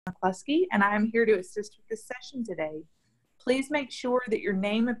McCluskey, and I am here to assist with this session today. Please make sure that your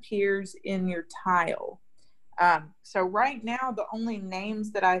name appears in your tile. So right now, the only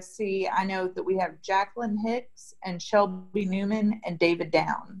names that I see, I know that we have Jacqueline Hicks and Shelby Newman and David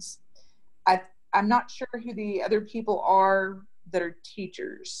Downs. I'm not sure who the other people are that are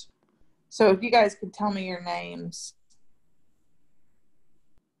teachers. So if you guys could tell me your names.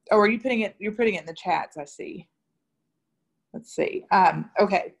 Oh, are you putting it? You're putting it in the chats, I see. Let's see.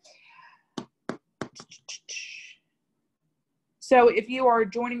 Okay. So if you are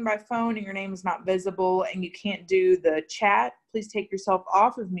joining by phone and your name is not visible and you can't do the chat, please take yourself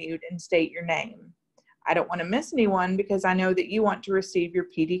off of mute and state your name. I don't want to miss anyone because I know that you want to receive your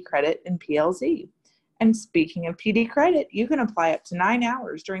PD credit in PLZ. And speaking of PD credit, you can apply up to 9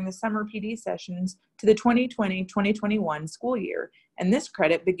 hours during the summer PD sessions to the 2020-2021 school year. And this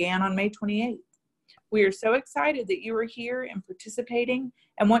credit began on May 28th. We are so excited that you are here and participating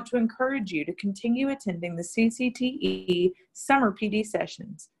and want to encourage you to continue attending the CTE summer PD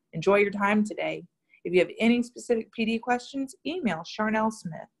sessions. Enjoy your time today. If you have any specific PD questions, email Charnel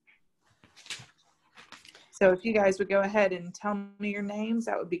Smith. So if you guys would go ahead and tell me your names,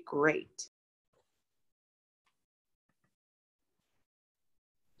 that would be great.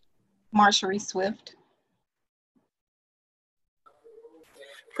 Marjorie Swift.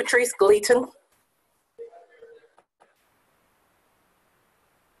 Patrice Gleaton.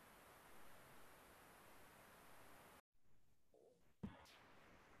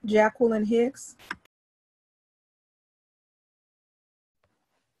 Jacqueline Hicks.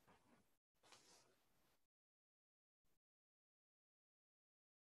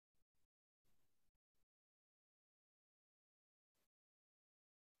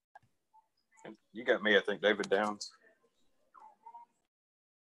 You got me, I think, David Downs.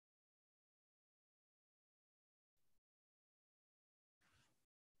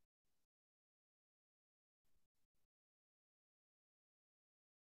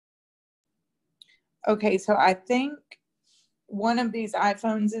 Okay, so I think one of these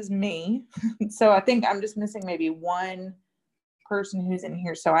iPhones is me. So I think I'm just missing maybe one person who's in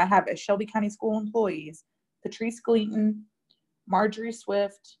here. So I have a Shelby County School employees, Patrice Gleaton, Marjorie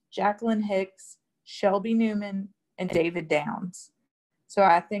Swift, Jacqueline Hicks, Shelby Newman, and David Downs. So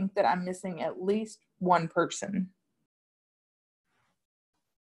I think that I'm missing at least one person.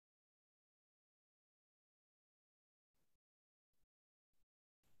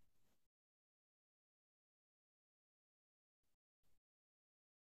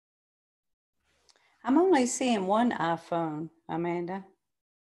 I'm only seeing one iPhone, Amanda.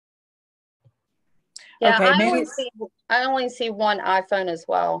 Yeah, okay, I only see one iPhone as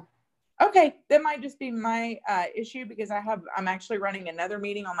well. Okay, that might just be my issue because I'm actually running another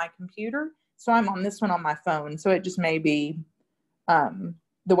meeting on my computer, so I'm on this one on my phone. So it just may be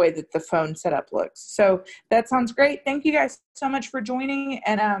the way that the phone setup looks. So that sounds great. Thank you guys so much for joining,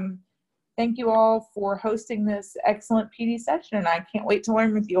 and thank you all for hosting this excellent PD session. And I can't wait to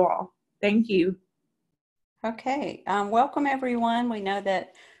learn with you all. Thank you. Okay, welcome everyone.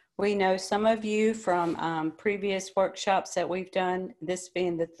 We know some of you from previous workshops that we've done, this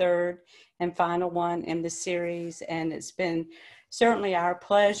being the third and final one in the series. And it's been certainly our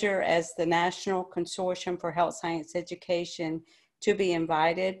pleasure as the National Consortium for Health Science Education to be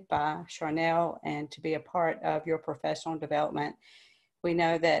invited by Charnel and to be a part of your professional development. We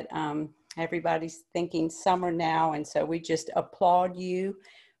know that everybody's thinking summer now, and so we just applaud you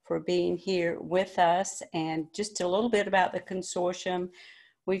for being here with us. And just a little bit about the consortium.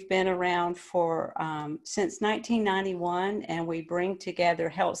 We've been around for since 1991, and we bring together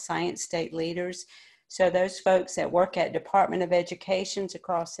health science state leaders. So those folks that work at Department of Educations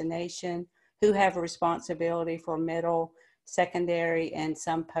across the nation who have a responsibility for middle, secondary, and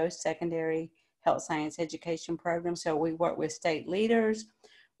some post-secondary health science education programs. So we work with state leaders.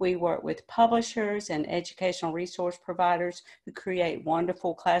 We work with publishers and educational resource providers who create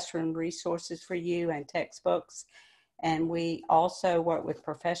wonderful classroom resources for you and textbooks. And we also work with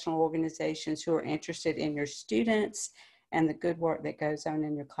professional organizations who are interested in your students and the good work that goes on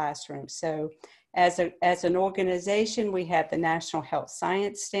in your classroom. So as an organization, we have the National Health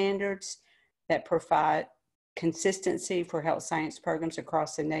Science Standards that provide consistency for health science programs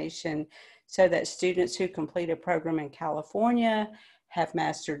across the nation so that students who complete a program in California have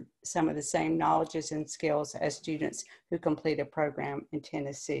mastered some of the same knowledges and skills as students who complete a program in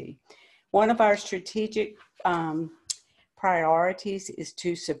Tennessee. One of our strategic priorities is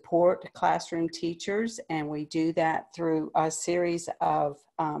to support classroom teachers, and we do that through a series of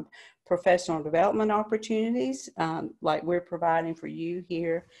professional development opportunities like we're providing for you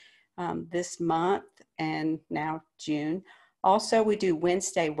here this month and now June. Also, we do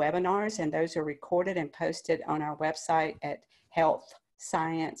Wednesday webinars, and those are recorded and posted on our website at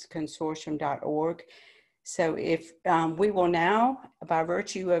healthscienceconsortium.org. So if we will now, by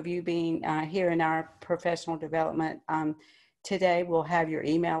virtue of you being here in our professional development, today we'll have your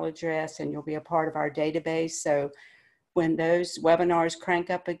email address and you'll be a part of our database. So when those webinars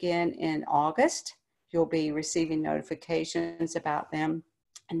crank up again in August, you'll be receiving notifications about them.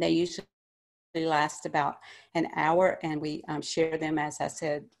 And they usually last about an hour, and we share them, as I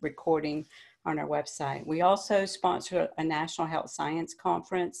said, recording on our website. We also sponsor a National Health Science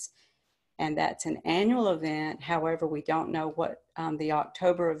Conference, and that's an annual event. However, we don't know what the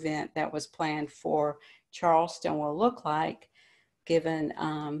October event that was planned for Charleston will look like, given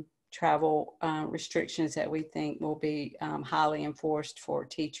travel restrictions that we think will be highly enforced for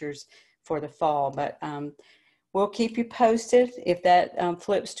teachers for the fall. But we'll keep you posted. If that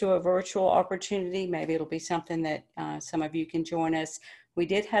flips to a virtual opportunity, maybe it'll be something that some of you can join us. We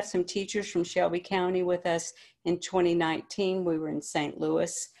did have some teachers from Shelby County with us in 2019. We were in St.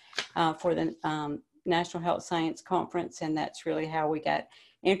 Louis for the National Health Science Conference, and that's really how we got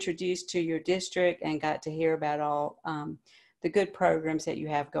introduced to your district and got to hear about all the good programs that you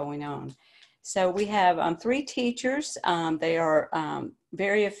have going on. So we have 3 teachers. They are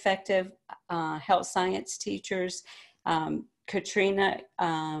very effective health science teachers. Katrina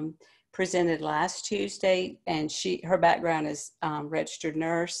presented last Tuesday, and her background is registered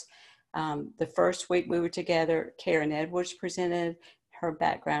nurse. The first week we were together, Karen Edwards presented. Her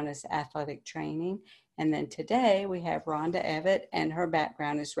background is athletic training. And then today we have Rhonda Evatt, and her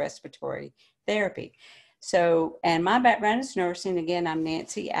background is respiratory therapy. So, and my background is nursing. Again, I'm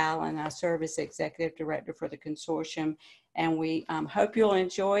Nancy Allen. I serve as Executive Director for the consortium, and we hope you'll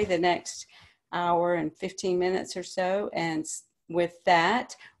enjoy the next hour and 15 minutes or so. And with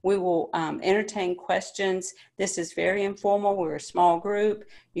that, we will entertain questions. This is very informal. We're a small group.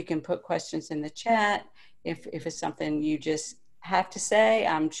 You can put questions in the chat. If it's something you just have to say,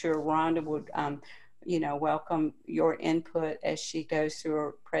 I'm sure Rhonda would, welcome your input as she goes through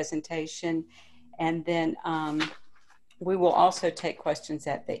her presentation. And then we will also take questions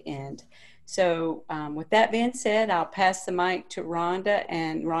at the end. So with that being said, I'll pass the mic to Rhonda.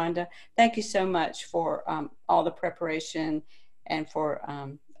 And Rhonda, thank you so much for all the preparation and for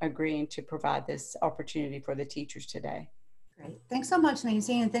agreeing to provide this opportunity for the teachers today. Great. Thanks so much,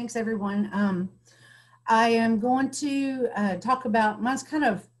 Nancy, and thanks everyone. I am going to talk about, mine's kind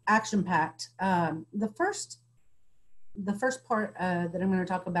of action-packed. The first part that I'm going to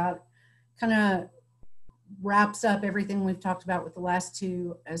talk about kind of wraps up everything we've talked about with the last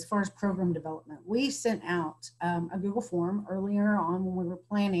 2 as far as program development. We sent out a Google form earlier on when we were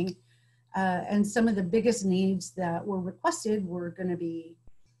planning, and some of the biggest needs that were requested were going to be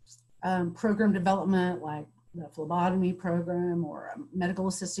program development, like the phlebotomy program or a medical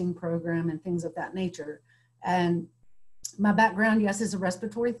assisting program and things of that nature. And my background, yes, is a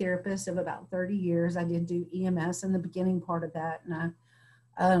respiratory therapist of about 30 years. I did do EMS in the beginning part of that, and I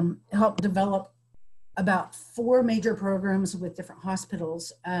helped develop about 4 major programs with different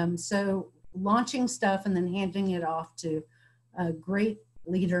hospitals. So launching stuff and then handing it off to great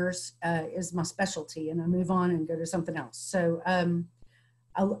leaders is my specialty, and I move on and go to something else. So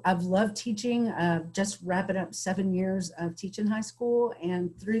I've loved teaching, just wrapping up 7 years of teaching high school.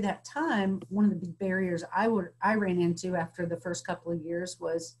 And through that time, one of the big barriers I ran into after the first couple of years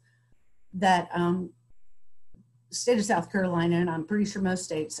was that state of South Carolina, and I'm pretty sure most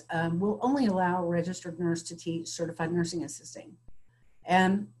states, will only allow a registered nurse to teach certified nursing assisting.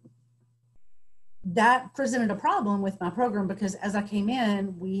 And that presented a problem with my program, because as I came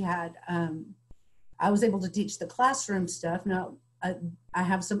in, we had, I was able to teach the classroom stuff. Now, I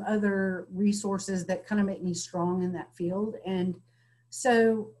have some other resources that kind of make me strong in that field. And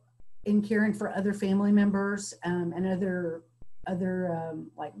so in caring for other family members and other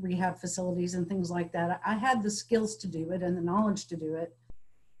like rehab facilities and things like that, I had the skills to do it and the knowledge to do it.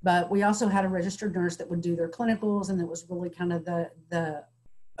 But we also had a registered nurse that would do their clinicals, and that was really kind of the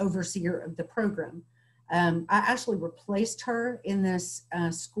overseer of the program. I actually replaced her in this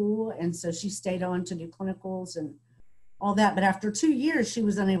school, and so she stayed on to do clinicals and all that. But after 2 years, she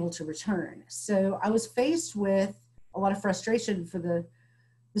was unable to return. So I was faced with a lot of frustration for the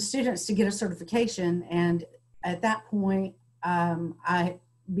students to get a certification. And at that point, I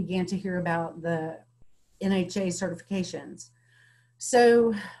began to hear about the NHA certifications.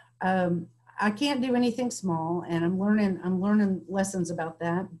 So I can't do anything small, and I'm learning lessons about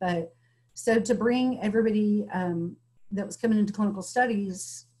that. But so to bring everybody that was coming into clinical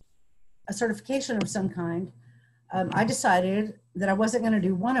studies a certification of some kind, I decided that I wasn't going to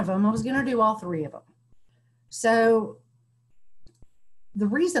do one of them. I was going to do all 3 of them. So the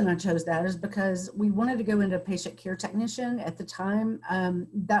reason I chose that is because we wanted to go into patient care technician at the time.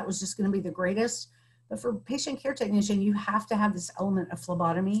 That was just going to be the greatest. But for patient care technician, you have to have this element of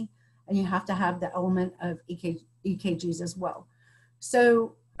phlebotomy, and you have to have the element of EKGs as well.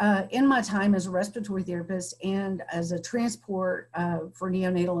 So in my time as a respiratory therapist and as a transport for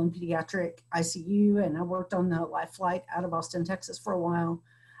neonatal and pediatric ICU, and I worked on the live flight out of Austin, Texas for a while,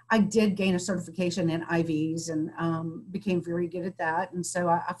 I did gain a certification in IVs and became very good at that. And so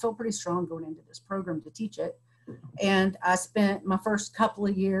I feel pretty strong going into this program to teach it. And I spent my first couple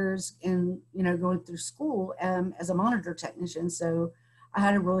of years in, going through school as a monitor technician. So I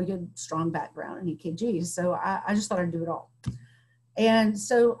had a really good, strong background in EKGs. So I just thought I'd do it all. And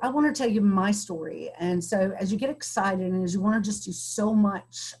so I want to tell you my story. And so as you get excited and as you want to just do so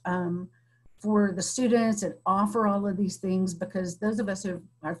much for the students and offer all of these things, because those of us who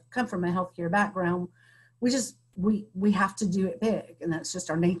have come from a healthcare background, we have to do it big, and that's just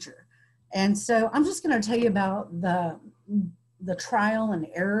our nature. And so I'm just going to tell you about the trial and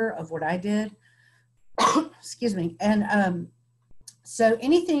error of what I did. Excuse me. And so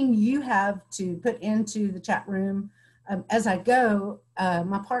anything you have to put into the chat room as I go,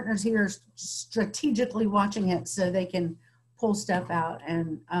 my partners here are strategically watching it so they can pull stuff out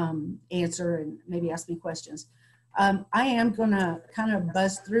and answer and maybe ask me questions. I am going to kind of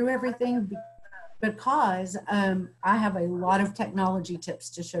buzz through everything because I have a lot of technology tips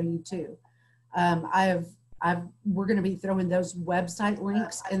to show you too. We're going to be throwing those website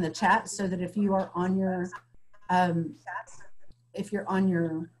links in the chat so that if you're on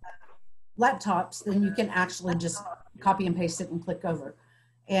your laptops, then you can actually just copy and paste it and click over.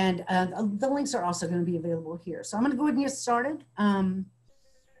 And the links are also going to be available here. So I'm going to go ahead and get started.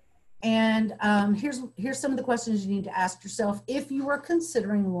 Here's some of the questions you need to ask yourself if you are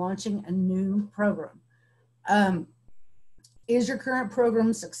considering launching a new program. Is your current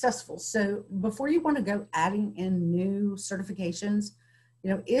program successful? So before you want to go adding in new certifications,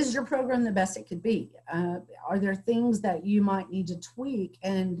 is your program the best it could be? Are there things that you might need to tweak,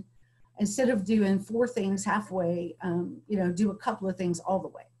 and instead of doing 4 things halfway, do a couple of things all the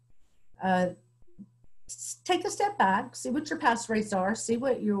way. Take a step back, see what your pass rates are, see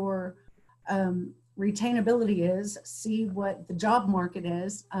what your retainability is, see what the job market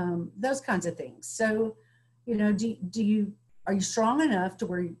is, those kinds of things. So, are you strong enough to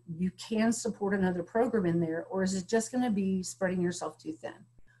where you can support another program in there, or is it just going to be spreading yourself too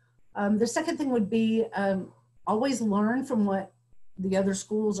thin? The second thing would be always learn from what the other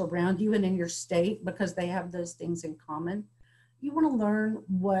schools around you and in your state, because they have those things in common. You want to learn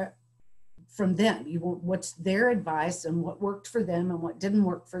from them. You want what's their advice and what worked for them and what didn't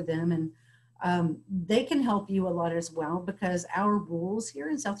work for them. And they can help you a lot as well, because our rules here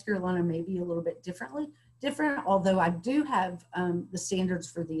in South Carolina may be a little bit different, although I do have the standards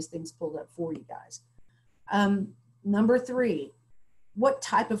for these things pulled up for you guys. Number 3, what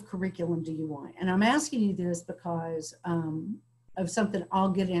type of curriculum do you want? And I'm asking you this because of something I'll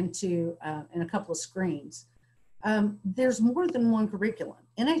get into in a couple of screens. There's more than one curriculum.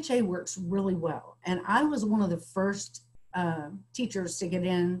 NHA works really well. And I was one of the first teachers to get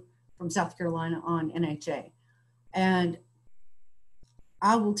in from South Carolina on NHA. And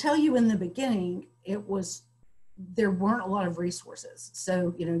I will tell you in the beginning, there weren't a lot of resources.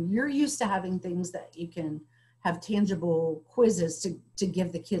 So, you're used to having things that you can have tangible quizzes to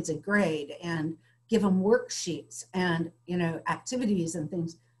give the kids a grade and give them worksheets and, activities and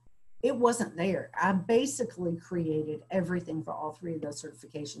things. It wasn't there. I basically created everything for all 3 of those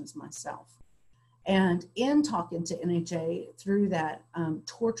certifications myself. And in talking to NHA through that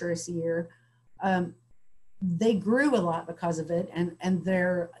torturous year, they grew a lot because of it. And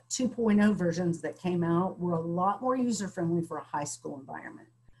their 2.0 versions that came out were a lot more user-friendly for a high school environment.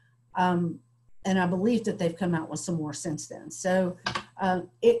 And I believe that they've come out with some more since then. So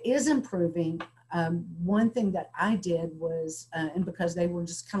it is improving. One thing that I did was, and because they were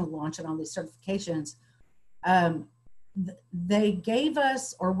just kind of launching all these certifications, they gave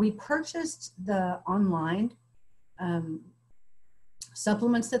us, or we purchased the online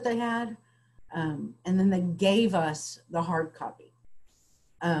supplements that they had, and then they gave us the hard copy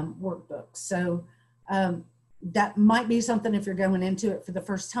workbook. So that might be something, if you're going into it for the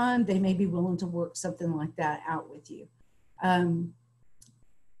first time, they may be willing to work something like that out with you.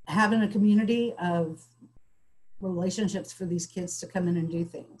 Having a community of relationships for these kids to come in and do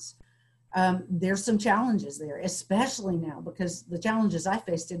things. There's some challenges there, especially now, because the challenges I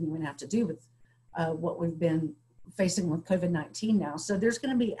faced didn't even have to do with what we've been facing with COVID-19 now. So there's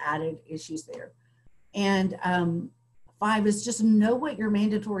going to be added issues there. And 5 is just know what your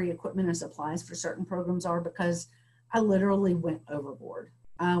mandatory equipment and supplies for certain programs are, because I literally went overboard.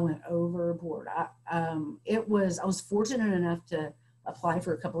 I went overboard. I was fortunate enough to apply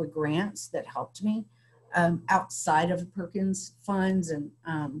for a couple of grants that helped me outside of Perkins funds and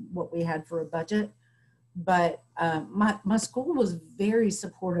what we had for a budget. But my school was very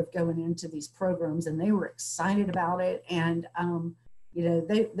supportive going into these programs, and they were excited about it. And, you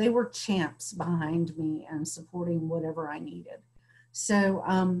know, they were champs behind me and supporting whatever I needed. So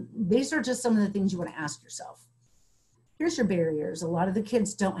these are just some of the things you want to ask yourself. Here's your barriers. A lot of the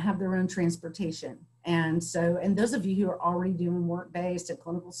kids don't have their own transportation. And so, and those of you who are already doing work-based and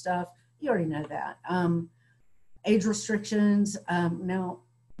clinical stuff, you already know that. Age restrictions. Now,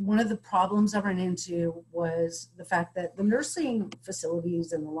 one of the problems I ran into was the fact that the nursing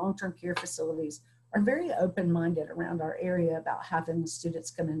facilities and the long-term care facilities are very open-minded around our area about having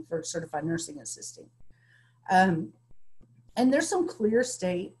students come in for certified nursing assisting. And there's some clear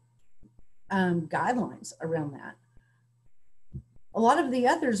state guidelines around that. A lot of the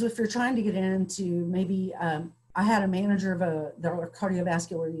others, if you're trying to get into maybe, I had a manager of the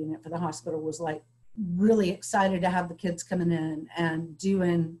cardiovascular unit for the hospital was like really excited to have the kids coming in and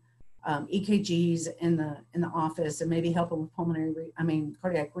doing EKGs in the office and maybe helping with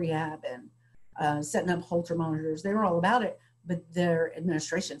cardiac rehab and setting up Holter monitors. They were all about it, but their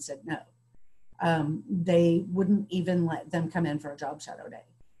administration said no. They wouldn't even let them come in for a job shadow day.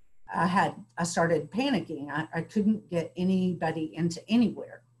 I started panicking. I couldn't get anybody into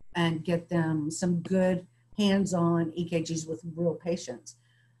anywhere and get them some good hands-on EKGs with real patients.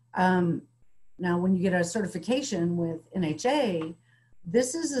 Now, when you get a certification with NHA,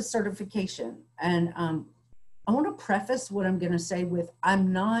 this is a certification. And I want to preface what I'm going to say with,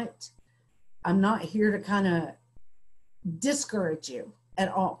 I'm not here to kind of discourage you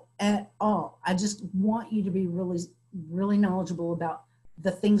at all. I just want you to be really, really knowledgeable about the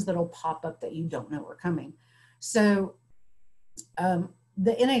things that'll pop up that you don't know are coming. So the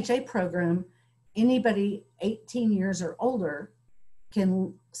NHA program, anybody 18 years or older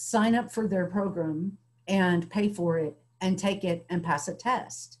can sign up for their program and pay for it and take it and pass a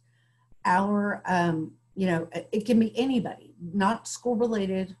test. It can be anybody, not school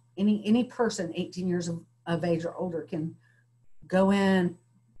related, any person 18 years of age or older can go in,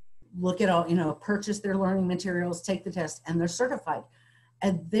 look at all, purchase their learning materials, take the test, and they're certified.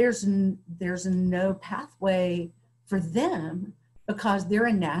 And there's no pathway for them because they're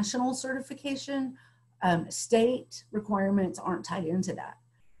a national certification. State requirements aren't tied into that.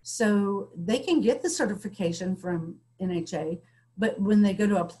 So they can get the certification from NHA, but when they go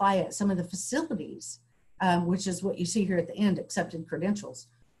to apply at some of the facilities, which is what you see here at the end, accepted credentials,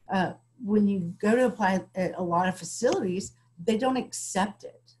 when you go to apply at a lot of facilities, they don't accept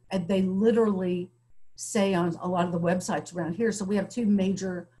it. And they literally say on a lot of the websites around here. So we have two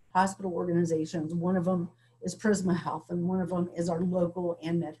major hospital organizations. One of them is Prisma Health, and one of them is our local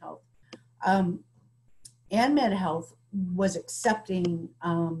ANmed Health. ANmed Health was accepting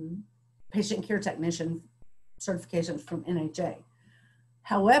patient care technician certifications from NHA.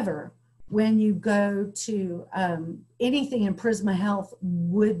 However, when you go to anything in Prisma Health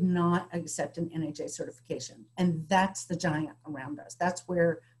would not accept an NHA certification. And that's the giant around us. That's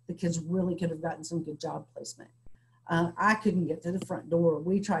where the kids really could have gotten some good job placement. I couldn't get to the front door.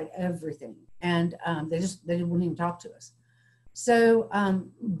 We tried everything, and they wouldn't even talk to us. So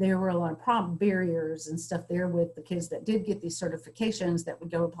there were a lot of barriers and stuff there with the kids that did get these certifications that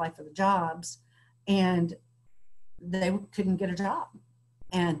would go apply for the jobs, and they couldn't get a job.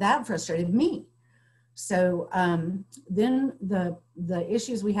 And that frustrated me. So then the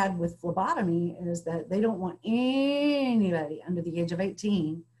issues we had with phlebotomy is that they don't want anybody under the age of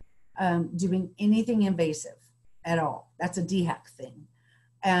 18 doing anything invasive at all. That's a DHAC thing.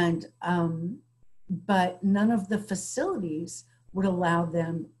 And but none of the facilities would allow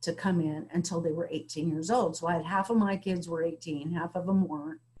them to come in until they were 18 years old. So I had half of my kids were 18, half of them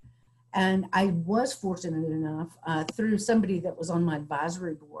weren't. And I was fortunate enough through somebody that was on my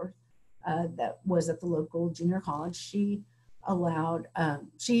advisory board that was at the local junior college. She allowed,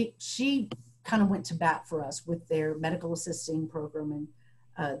 she kind of went to bat for us with their medical assisting program.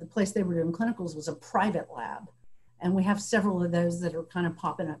 And the place they were doing clinicals was a private lab. And we have several of those that are kind of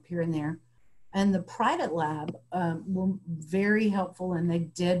popping up here and there. And the private lab were very helpful, and they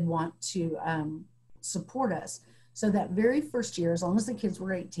did want to support us. So that very first year, as long as the kids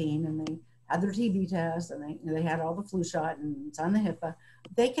were 18 and they had their TB test and they had all the flu shot and signed the HIPAA,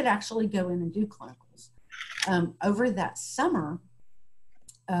 they could actually go in and do clinicals. Over that summer,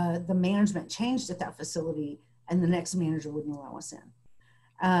 the management changed at that facility, and the next manager wouldn't allow us in.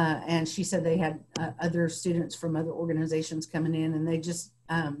 And she said they had other students from other organizations coming in, and they just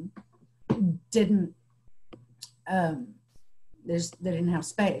didn't they didn't have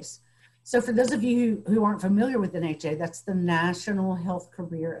space. So for those of you who aren't familiar with NHA, that's the National Health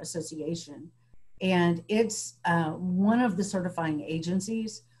Career Association. And it's one of the certifying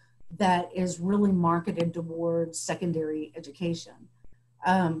agencies that is really marketed towards secondary education.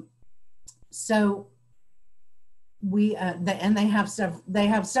 So they have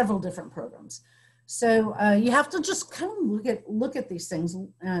several different programs. So you have to just kind of look at these things,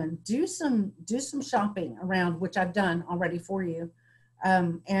 do some shopping around, which I've done already for you.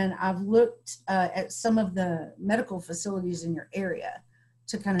 And I've looked at some of the medical facilities in your area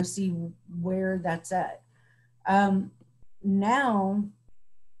to kind of see where that's at. Now,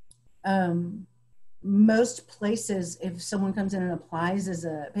 most places, if someone comes in and applies as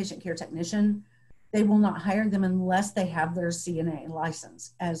a patient care technician, they will not hire them unless they have their CNA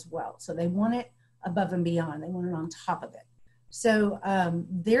license as well. So they want it above and beyond. They want it on top of it. So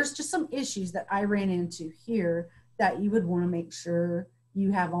there's just some issues that I ran into here that you would want to make sure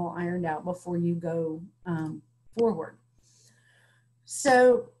you have all ironed out before you go forward.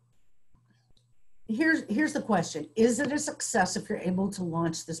 So here's the question. Is it a success if you're able to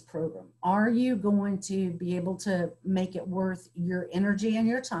launch this program? Are you going to be able to make it worth your energy and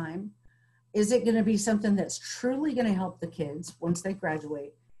your time? Is it going to be something that's truly going to help the kids once they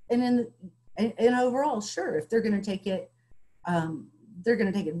graduate? And overall, sure, if they're going to take it, they're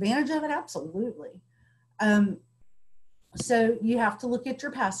going to take advantage of it, absolutely. So you have to look at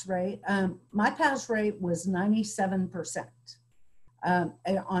your pass rate. My pass rate was 97%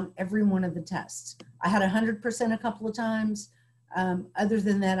 on every one of the tests. I had 100% a couple of times. Other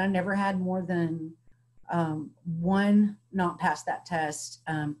than that, I never had more than one not pass that test,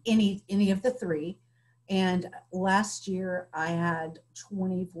 any of the three. And last year I had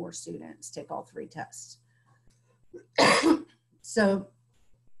 24 students take all three tests. So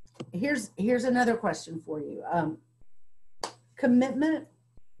here's another question for you. Commitment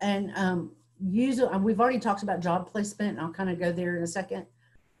and we've already talked about job placement, and I'll kind of go there in a second,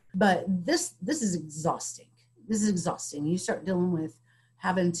 but this is exhausting. This is exhausting. You start dealing with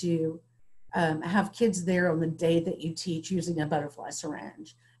having to have kids there on the day that you teach using a butterfly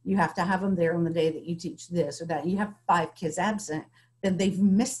syringe. You have to have them there on the day that you teach this or that. You have 5 kids absent, then they've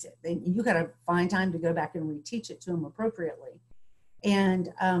missed it. You got to find time to go back and reteach it to them appropriately.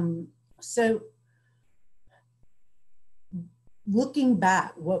 And so looking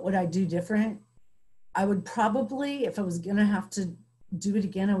back, what would I do different? I would probably, if I was going to have to do it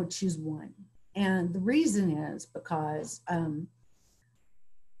again, I would choose one. And the reason is because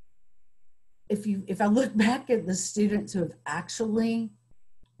if I look back at the students who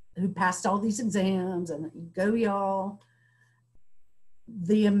passed all these exams, and go y'all,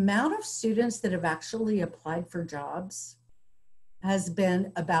 the amount of students that have actually applied for jobs has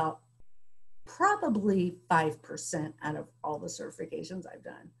been about probably 5% out of all the certifications I've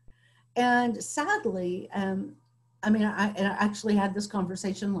done. And sadly, I actually had this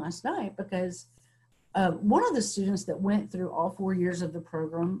conversation last night because one of the students that went through all 4 years of the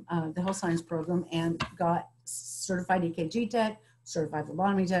program, the health science program, and got certified EKG tech, certified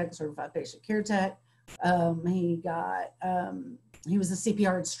phlebotomy tech, certified patient care tech. He was a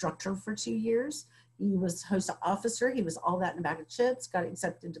CPR instructor for 2 years. He was host officer. He was all that in a bag of chips, got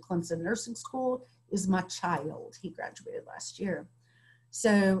accepted to Clemson Nursing School, is my child. He graduated last year.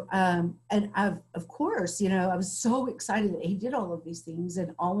 So, and of course, I was so excited that he did all of these things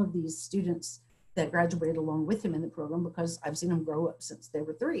and all of these students that graduated along with him in the program, because I've seen them grow up since they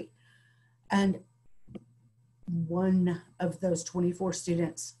were 3. And one of those 24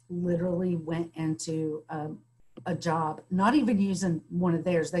 students literally went into a job, not even using one of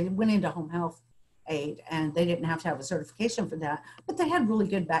theirs. They went into home health aid, and they didn't have to have a certification for that, but they had really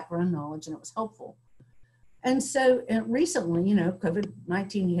good background knowledge, and it was helpful. And so recently,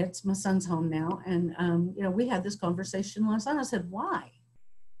 COVID-19 hits. My son's home now, and we had this conversation last night. I said, why?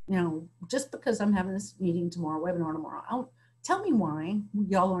 Just because I'm having this meeting tomorrow, webinar tomorrow, tell me why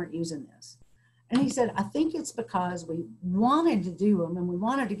y'all aren't using this. And he said, I think it's because we wanted to do them, and we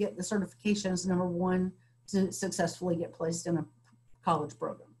wanted to get the certifications, number 1, to successfully get placed in a college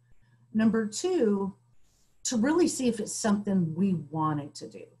program. Number 2, to really see if it's something we wanted to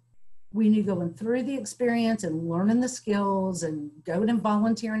do. We knew going through the experience and learning the skills and going and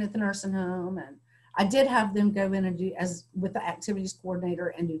volunteering at the nursing home. And I did have them go in and do, as with the activities coordinator,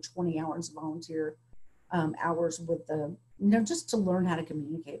 and do 20 hours of volunteer hours with the, just to learn how to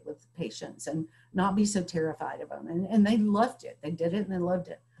communicate with patients and not be so terrified of them. And they loved it. They did it and they loved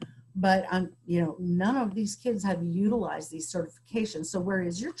it. But none of these kids have utilized these certifications. So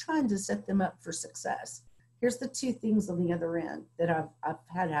whereas you're trying to set them up for success, here's the 2 things on the other end that I've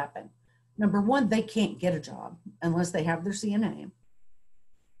had happen. number one, they can't get a job unless they have their CNA.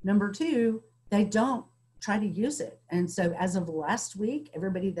 Number two, they don't try to use it. And so as of last week,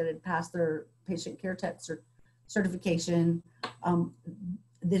 everybody that had passed their patient care tech certification,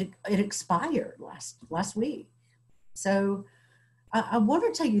 that it expired last week. So I want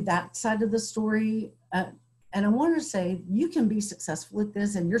to tell you that side of the story. And I want to say you can be successful at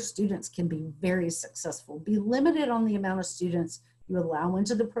this, and your students can be very successful. Be limited on the amount of students you allow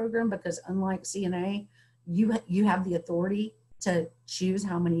into the program, because unlike CNA, you have the authority to choose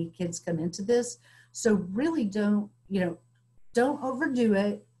how many kids come into this. So really don't overdo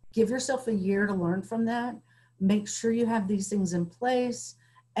it. Give yourself a year to learn from that. Make sure you have these things in place.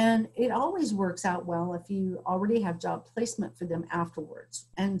 And it always works out well if you already have job placement for them afterwards.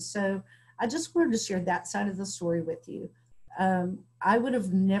 And so I just wanted to share that side of the story with you. I would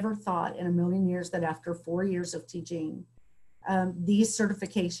have never thought in a million years that after 4 years of teaching these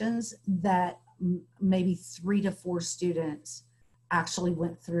certifications that maybe 3 to 4 students actually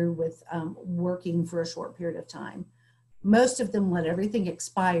went through with working for a short period of time. Most of them let everything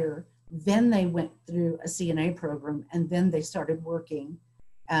expire. Then they went through a CNA program, and then they started working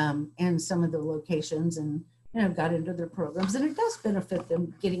in some of the locations and got into their programs. And it does benefit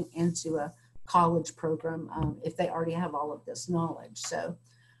them getting into a college program if they already have all of this knowledge. So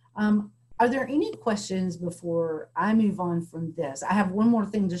are there any questions before I move on from this? I have one more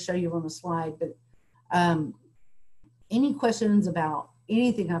thing to show you on the slide, but any questions about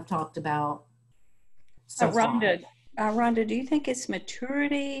anything I've talked about so Rhonda, do you think it's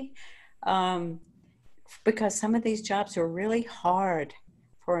maturity? Because some of these jobs are really hard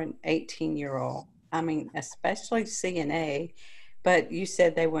for an 18-year-old. I mean, especially CNA, but you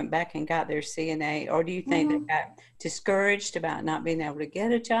said they went back and got their CNA, or do you think they got discouraged about not being able to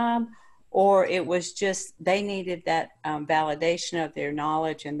get a job, or it was just they needed that validation of their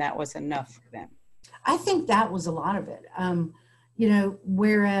knowledge and that was enough for them? I think that was a lot of it.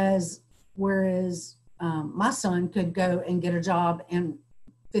 Whereas my son could go and get a job in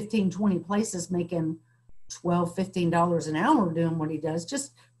 15, 20 places making $12, $15 an hour doing what he does,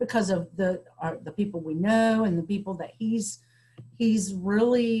 just because of the people we know and the people that he's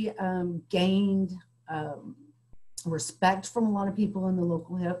really gained respect from a lot of people in the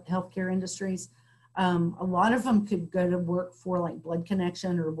local healthcare industries. A lot of them could go to work for like Blood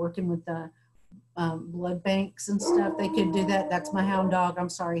Connection or working with the blood banks and stuff. They could do that. That's my hound dog. I'm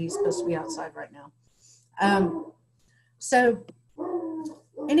sorry, he's supposed to be outside right now. So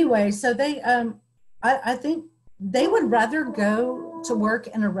anyway, so they, I think they would rather go to work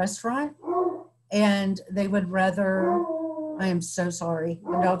in a restaurant, and they would rather, I am so sorry,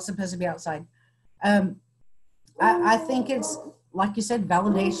 the dog's supposed to be outside. I think it's, like you said,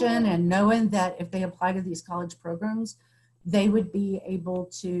 validation and knowing that if they apply to these college programs, they would be able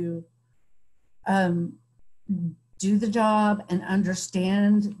to do the job and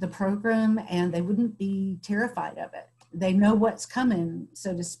understand the program, and they wouldn't be terrified of it. They know what's coming,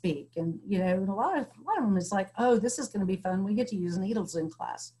 so to speak. And, a lot of them is like, oh, this is going to be fun. We get to use needles in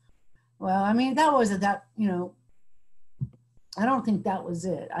class. Well, I mean, that wasn't that, I don't think that was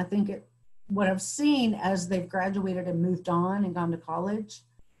it. I think what I've seen as they've graduated and moved on and gone to college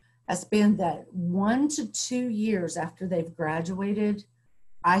has been that 1 to 2 years after they've graduated,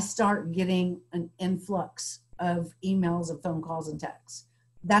 I start getting an influx of emails and phone calls and texts.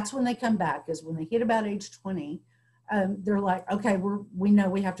 That's when they come back, is when they hit about age 20. They're like, okay, we know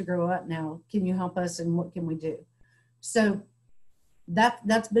we have to grow up now. Can you help us, and what can we do? So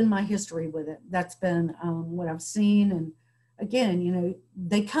that's been my history with it. That's been what I've seen. And again,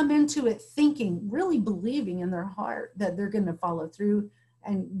 they come into it thinking, really believing in their heart that they're going to follow through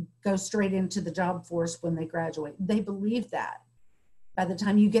and go straight into the job force when they graduate. They believe that. By the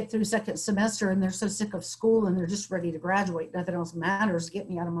time you get through second semester and they're so sick of school and they're just ready to graduate, nothing else matters, get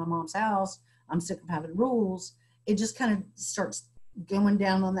me out of my mom's house, I'm sick of having rules. It just kind of starts going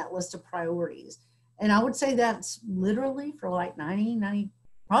down on that list of priorities. And I would say that's literally for like 90,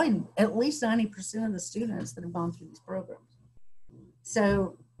 probably at least 90% of the students that have gone through these programs.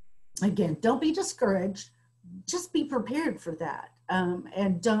 So again, don't be discouraged, just be prepared for that.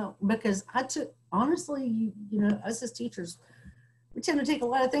 And don't, because honestly, us as teachers, we tend to take a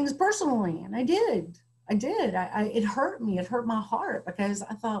lot of things personally, and I did. It hurt me. It hurt my heart, because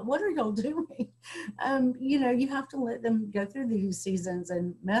I thought, what are y'all doing? You have to let them go through these seasons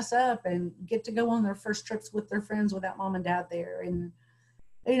and mess up and get to go on their first trips with their friends without mom and dad there. And,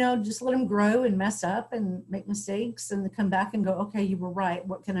 just let them grow and mess up and make mistakes, and then come back and go, okay, you were right.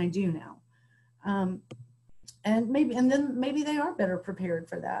 What can I do now? And then maybe they are better prepared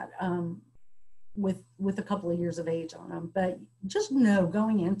for that. With a couple of years of age on them. But just know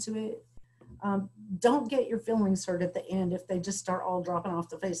going into it, Don't get your feelings hurt at the end if they just start all dropping off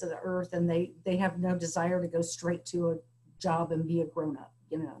the face of the earth and they have no desire to go straight to a job and be a grown-up,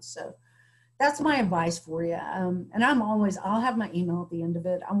 you know. So that's my advice for you. And I'll have my email at the end of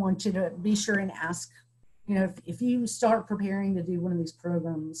it. I want you to be sure and ask, you know, if you start preparing to do one of these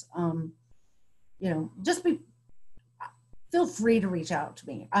programs, you know, feel free to reach out to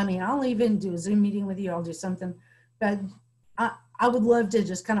me. I mean, I'll even do a Zoom meeting with you. I'll do something, but I would love to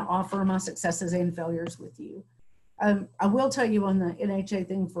just kind of offer my successes and failures with you. I will tell you on the NHA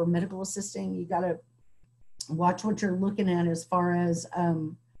thing for medical assisting, you got to watch what you're looking at as far as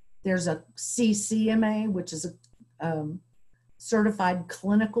there's a CCMA, which is a certified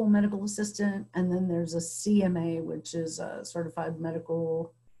clinical medical assistant, and then there's a CMA, which is a certified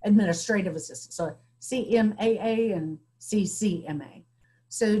medical administrative assistant. So CMAA and CCMA.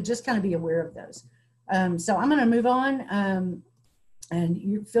 So just kind of be aware of those. So I'm going to move on, and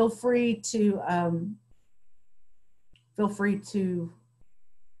you feel free to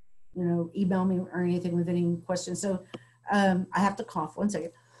you know, email me or anything with any questions. So I have to cough 1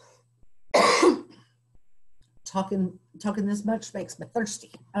 second. Talking this much makes me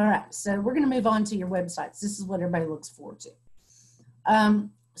thirsty. All right, so we're going to move on to your websites. This is what everybody looks forward to.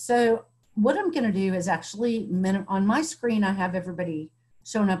 So what I'm going to do is actually, on my screen, I have everybody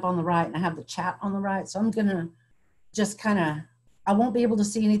showing up on the right, and I have the chat on the right. So I'm going to just kind of, I won't be able to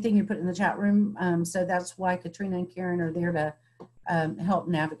see anything you put in the chat room. So that's why Katrina and Karen are there to help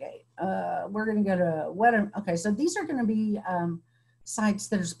navigate. We're going to go to okay, so these are going to be sites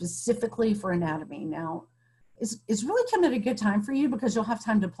that are specifically for anatomy. Now, it's really come at a good time for you because you'll have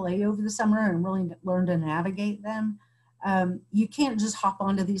time to play over the summer and really learn to navigate them. You can't just hop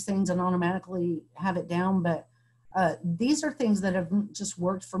onto these things and automatically have it down, but these are things that have just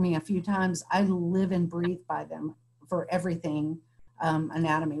worked for me a few times. I live and breathe by them for everything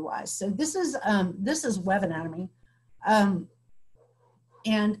anatomy-wise. So this is web anatomy.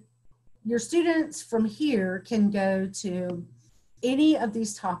 And your students from here can go to any of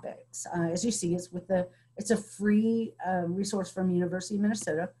these topics. As you see, it's a free resource from University of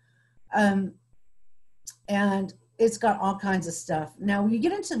Minnesota. And it's got all kinds of stuff. Now, when you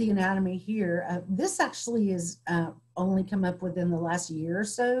get into the anatomy here, this actually is only come up within the last year or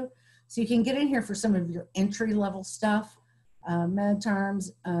so. So you can get in here for some of your entry-level stuff, med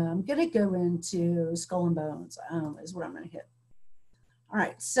terms. I'm going to go into skull and bones is what I'm going to hit. All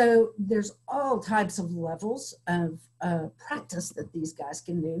right, so there's all types of levels of practice that these guys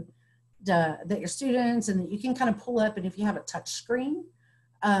can do, that your students, and that you can kind of pull up, and if you have a touch screen,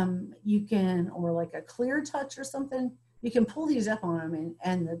 you can, or like a clear touch or something, you can pull these up on them,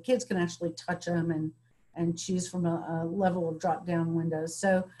 and the kids can actually touch them and choose from a level of drop-down windows.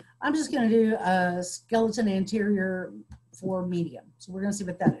 So I'm just going to do a skeleton anterior for medium. So we're going to see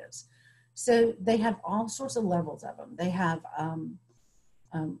what that is. So they have all sorts of levels of them. They have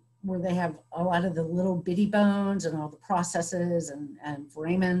where they have a lot of the little bitty bones and all the processes and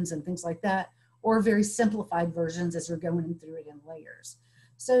foramens and things like that, or very simplified versions as you're going through it in layers.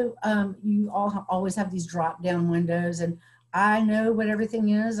 So you always have these drop down windows, and I know what everything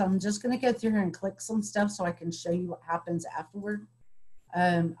is. I'm just going to go through here and click some stuff so I can show you what happens afterward.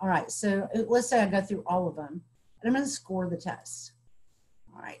 All right, so let's say I go through all of them, and I'm going to score the test.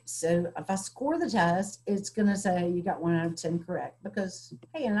 All right, so if I score the test, it's going to say you got 1 out of 10 correct because,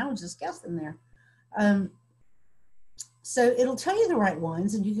 hey, and I was just guessing there. So it'll tell you the right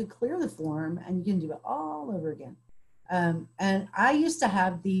ones, and you can clear the form, and you can do it all over again. And I used to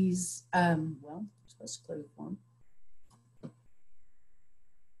have these, well, I'm supposed to clear the form.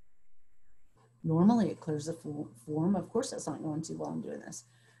 Normally it clears the form. Of course, that's not going to while I'm doing this.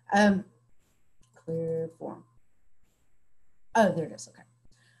 Clear form. Oh, there it is, okay.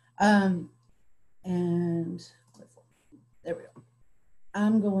 And there we go.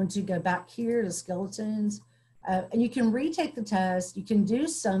 I'm going to go back here to skeletons, and you can retake the test. You can do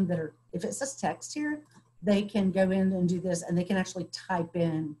some that are, if it says text here, they can go in and do this, and they can actually type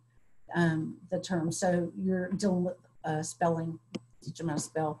in the term. So you're dealing with spelling, teach them how to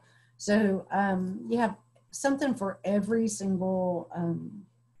spell. So you have something for every single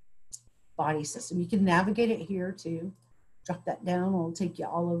body system. You can navigate it here too. Drop that down, it'll take you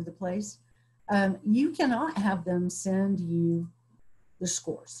all over the place. You cannot have them send you the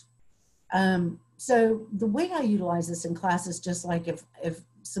scores. So the way I utilize this in class is just like if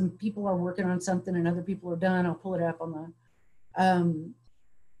some people are working on something and other people are done, I'll pull it up on the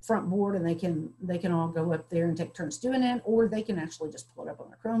front board, and they can all go up there and take turns doing it, or they can actually just pull it up on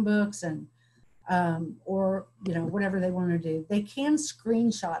their Chromebooks and or you know, whatever they want to do. They can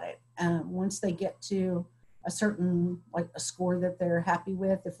screenshot it once they get to a certain, like a score that they're happy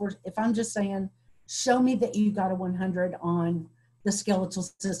with. If I'm just saying, show me that you got a 100 on the skeletal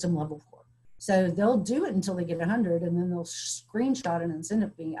system level 4. So they'll do it until they get 100, and then they'll screenshot it and send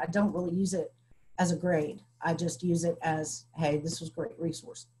it to me. I don't really use it as a grade. I just use it as, hey, this was a great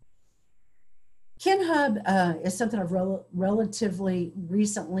resource. KinHub is something I've relatively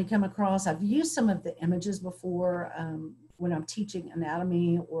recently come across. I've used some of the images before when I'm teaching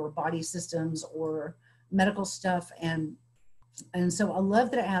anatomy or body systems or medical stuff. And so I love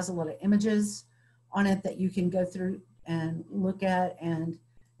that it has a lot of images on it that you can go through and look at, and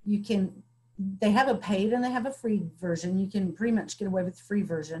they have a paid and they have a free version. You can pretty much get away with the free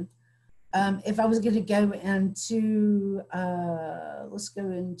version. If I was going to go into, let's go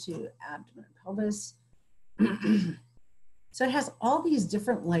into abdomen and pelvis. So it has all these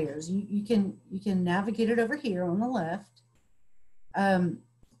different layers. You can navigate it over here on the left,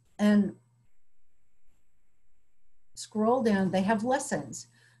 and scroll down. They have lessons.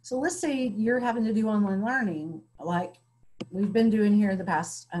 So let's say you're having to do online learning, like we've been doing here the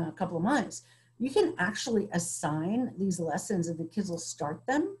past couple of months. You can actually assign these lessons, and the kids will start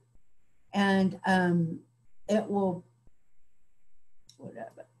them. And it will,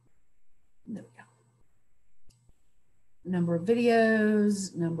 whatever, there we go. Number of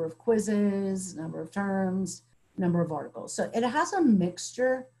videos, number of quizzes, number of terms, number of articles. So it has a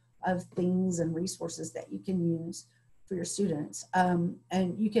mixture of things and resources that you can use for your students.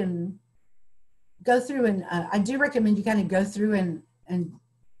 And you can go through, and I do recommend you kind of go through and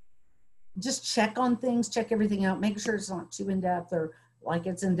just check on things, check everything out, make sure it's not too in-depth, or like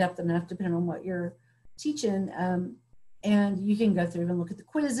it's in-depth enough depending on what you're teaching. And you can go through and look at the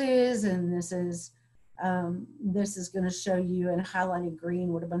quizzes, and this is going to show you in highlighted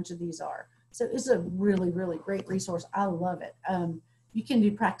green what a bunch of these are. So it's a really, really great resource. I love it. You can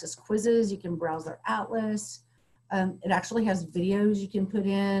do practice quizzes. You can browse their atlas. It actually has videos you can put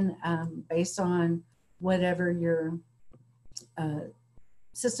in based on whatever your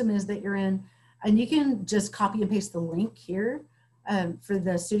system is that you're in. And you can just copy and paste the link here for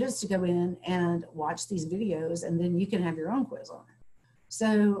the students to go in and watch these videos, and then you can have your own quiz on it.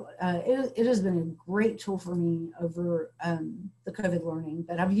 So it has been a great tool for me over the COVID learning,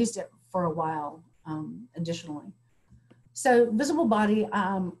 but I've used it for a while additionally. So visible body,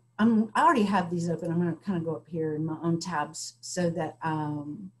 I already have these open. I'm going to kind of go up here in my own tabs so that I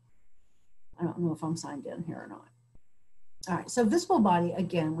don't know if I'm signed in here or not. All right, so visible body,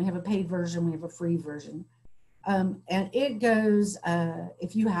 again, we have a paid version, we have a free version. And it goes,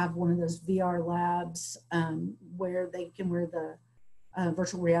 if you have one of those VR labs where they can wear the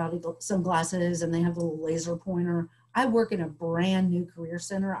virtual reality sunglasses and they have the little laser pointer. I work in a brand new career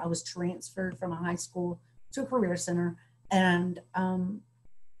center. I was transferred from a high school to a career center, and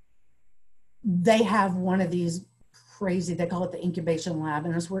they have one of these crazy, they call it the incubation lab,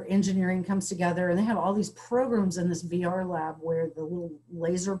 and it's where engineering comes together, and they have all these programs in this VR lab where the little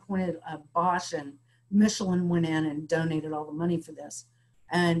laser pointed Bosch and Michelin went in and donated all the money for this.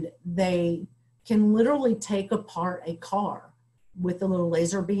 And they can literally take apart a car with the little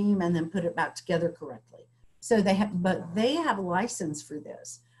laser beam and then put it back together correctly. So they have a license for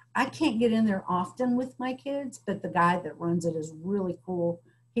this. I can't get in there often with my kids, but the guy that runs it is really cool.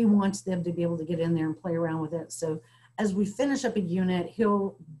 He wants them to be able to get in there and play around with it. So as we finish up a unit,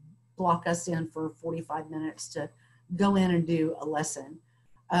 he'll block us in for 45 minutes to go in and do a lesson.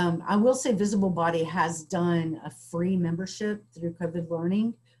 I will say Visible Body has done a free membership through COVID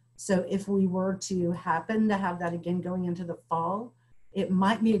Learning. So if we were to happen to have that again going into the fall, it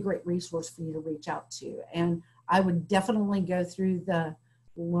might be a great resource for you to reach out to. And I would definitely go through the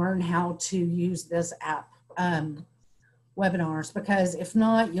learn how to use this app webinars, because if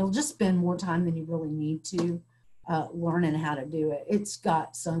not, you'll just spend more time than you really need to learning how to do it. It's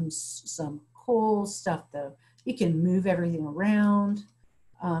got some cool stuff though. You can move everything around.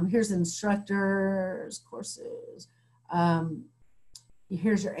 Here's instructors, courses.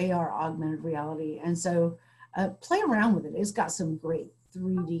 Here's your AR augmented reality. And so play around with it. It's got some great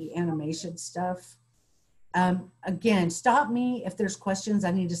 3D animation stuff. Again, stop me if there's questions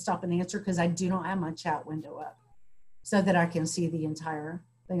I need to stop and answer, because I do not have my chat window up so that I can see the entire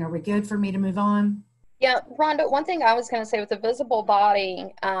thing. Are we good for me to move on? Yeah, Rhonda, one thing I was going to say with the Visible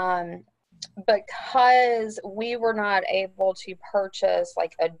Body, because we were not able to purchase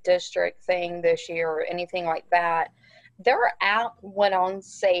like a district thing this year or anything like that, their app went on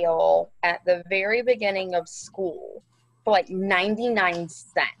sale at the very beginning of school for like 99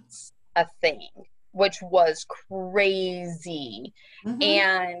 cents a thing, which was crazy. Mm-hmm.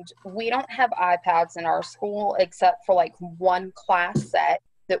 And we don't have iPads in our school except for like one class set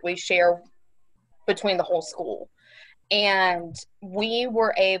that we share between the whole school. And we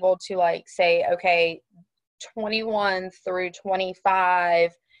were able to like say, okay, 21 through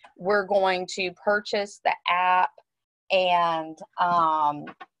 25, we're going to purchase the app and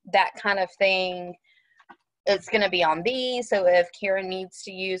that kind of thing. It's going to be on these. So if Karen needs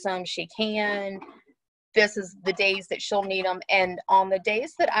to use them, she can. This is the days that she'll need them. And on the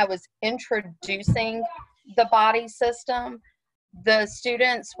days that I was introducing the body system, the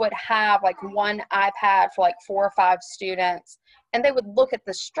students would have like one iPad for like 4 or 5 students, and they would look at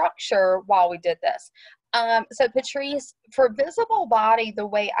the structure while we did this. So Patrice, for visible body, the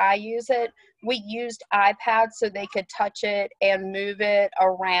way I use it, we used iPads so they could touch it and move it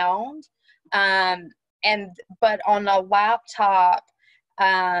around. But on a laptop,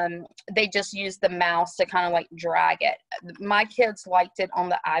 they just used the mouse to kind of like drag it. My kids liked it on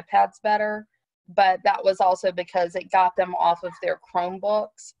the iPads better, but that was also because it got them off of their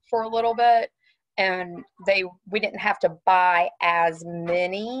Chromebooks for a little bit, and we didn't have to buy as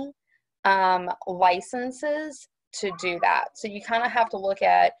many licenses to do that. So you kind of have to look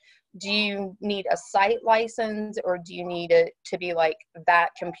at, do you need a site license, or do you need it to be like that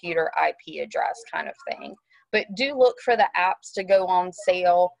computer IP address kind of thing? But do look for the apps to go on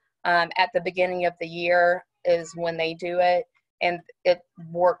sale at the beginning of the year is when they do it. And it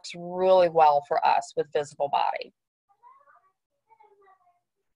works really well for us with visible body.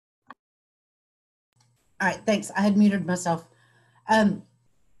 All right, thanks. I had muted myself.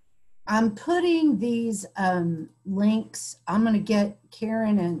 I'm putting these links. I'm going to get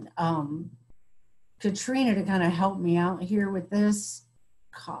Karen and Katrina to kind of help me out here with this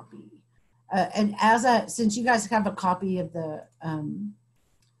copy. And since you guys have a copy of the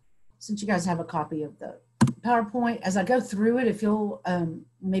PowerPoint, as I go through it, if you'll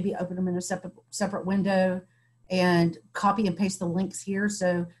maybe open them in a separate window and copy and paste the links here,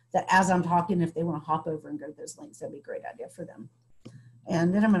 so that as I'm talking, if they want to hop over and go to those links, that'd be a great idea for them.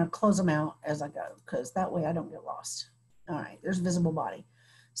 And then I'm going to close them out as I go, because that way I don't get lost. All right, there's visible body.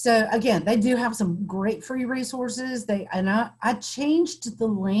 So again, they do have some great free resources. I changed the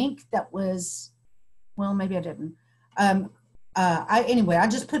link that was, well, maybe I didn't. Anyway, I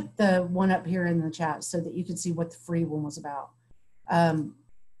just put the one up here in the chat so that you can see what the free one was about.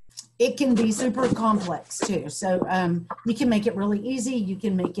 It can be super complex too. So you can make it really easy. You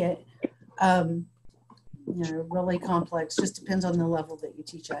can make it, really complex. Just depends on the level that you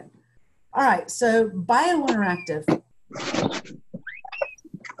teach at. All right, so biointeractive.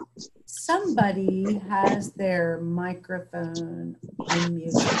 Somebody has their microphone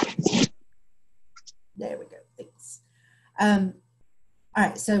unmuted. There we go, thanks. All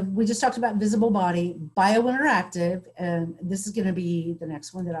right, so we just talked about visible body, biointeractive, and this is gonna be the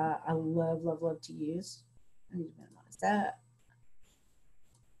next one that I love to use. I need to minimize that.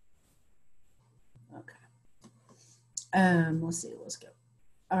 Okay. Let's see, let's go.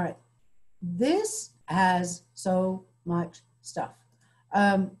 All right, this has so much stuff.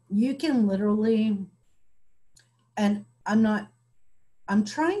 You can literally, and I'm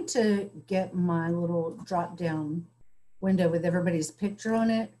trying to get my little drop down window with everybody's picture on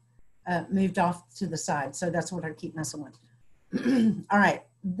it moved off to the side. So that's what I keep messing with. All right,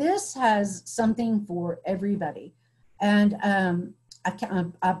 this has something for everybody. And I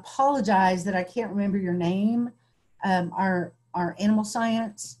apologize that I can't remember your name. Our animal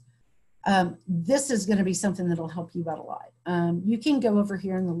science. This is going to be something that'll help you out a lot. You can go over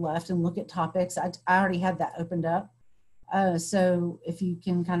here on the left and look at topics. I already had that opened up. So if you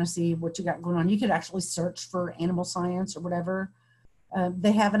can kind of see what you got going on, you could actually search for animal science or whatever.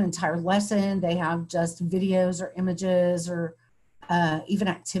 They have an entire lesson. They have just videos or images or even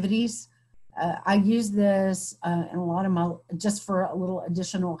activities. I use this in a lot of my, just for a little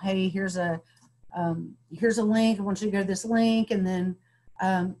additional, hey, here's a link. I want you to go to this link. And then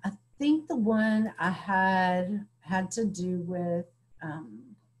I think the one I had to do with, I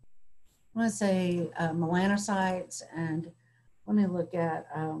want to say melanocytes, and let me look at,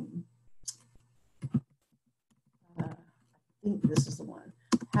 I think this is the one.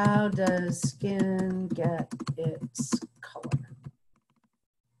 How does skin get its color?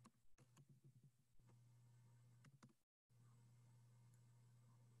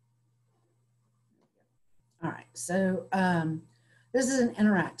 All right, so this is an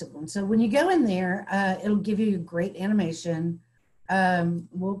interactive one. So when you go in there, it'll give you great animation.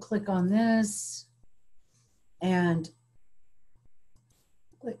 We'll click on this and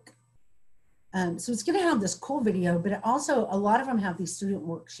click. So it's going to have this cool video, but it also, a lot of them have these student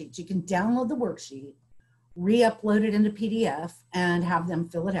worksheets. You can download the worksheet, re-upload it into PDF and have them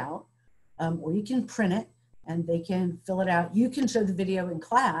fill it out. Or you can print it and they can fill it out. You can show the video in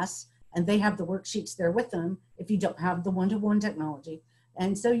class and they have the worksheets there with them if you don't have the one-to-one technology.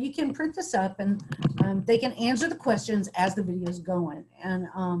 And so you can print this up, and they can answer the questions as the video's going.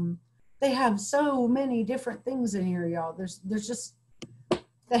 And they have so many different things in here, y'all. There's just,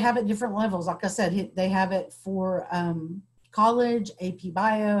 they have it different levels. Like I said, they have it for college, AP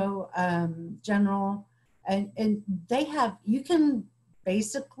Bio, general, and they have, you can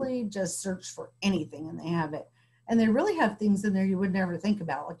basically just search for anything and they have it. And they really have things in there you would never think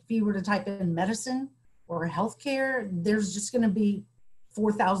about. Like if you were to type in medicine or healthcare, there's just going to be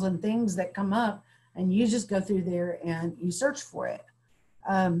 4,000 things that come up, and you just go through there and you search for it.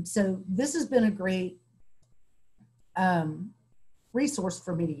 So this has been a great resource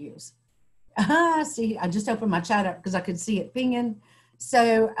for me to use. See, I just opened my chat up because I could see it pinging.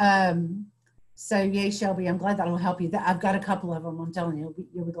 So, so yay, Shelby, I'm glad that'll help you. I've got a couple of them, I'm telling you,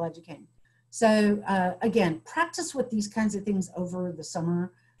 you'll be glad you came. So again, practice with these kinds of things over the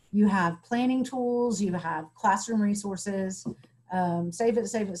summer. You have planning tools, you have classroom resources. Save it,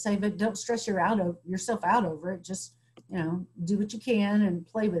 save it, save it. Don't stress yourself out over it. Just, you know, do what you can and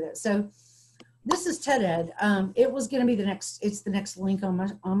play with it. So this is TED Ed. It was going to be it's the next link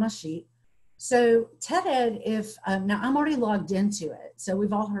on my sheet. So TED Ed, now I'm already logged into it. So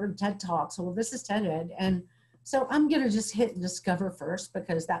we've all heard TED Talks. Well, this is TED Ed. And so I'm going to just hit Discover first,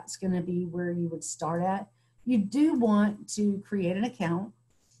 because that's going to be where you would start at. You do want to create an account,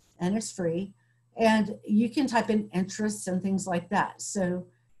 and it's free. And you can type in interests and things like that. So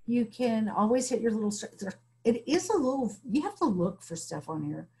you can always hit your little, it is a little, you have to look for stuff on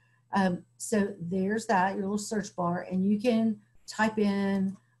here. So there's that, your little search bar, and you can type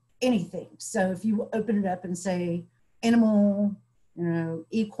in anything. So if you open it up and say animal, you know,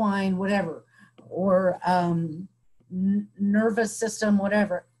 equine, whatever, or nervous system,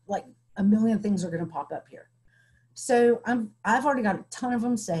 whatever, like a million things are going to pop up here. So I've already got a ton of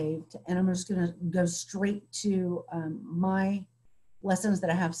them saved, and I'm just going to go straight to my lessons that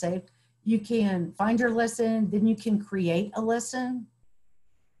I have saved. You can find your lesson, then you can create a lesson,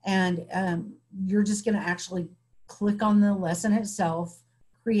 and you're just going to actually click on the lesson itself,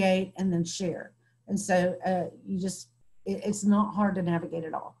 create, and then share. And so it's not hard to navigate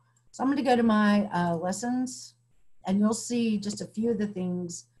at all. So I'm going to go to my lessons, and you'll see just a few of the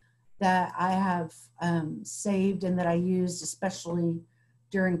things that I have saved and that I used, especially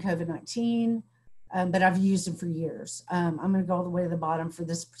during COVID-19, but I've used them for years. I'm going to go all the way to the bottom for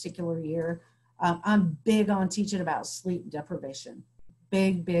this particular year. I'm big on teaching about sleep deprivation.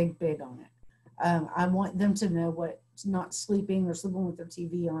 Big, big, big on it. I want them to know what not sleeping or sleeping with their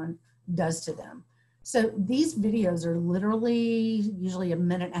TV on does to them. So these videos are literally usually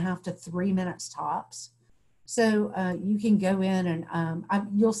 1.5 to 3 minutes tops. So you can go in and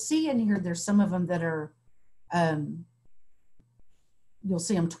you'll see in here, there's some of them that are, you'll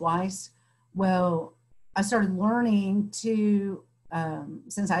see them twice. Well, I started learning to,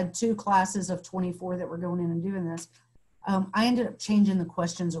 since I had 2 classes of 24 that were going in and doing this, I ended up changing the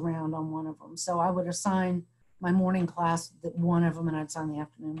questions around on one of them. So I would assign my morning class that one of them, and I'd assign the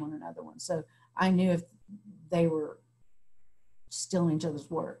afternoon one another one. So I knew if they were stealing each other's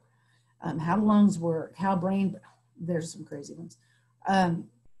work. How do lungs work? How brain, there's some crazy ones.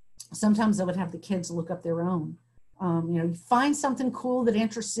 Sometimes I would have the kids look up their own. You know, find something cool that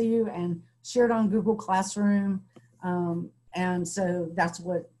interests you and share it on Google Classroom. And so that's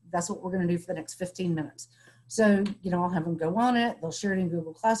what we're going to do for the next 15 minutes. So, you know, I'll have them go on it. They'll share it in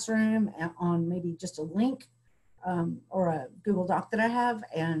Google Classroom on maybe just a link or a Google Doc that I have,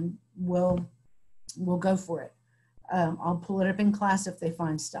 and we'll go for it. I'll pull it up in class if they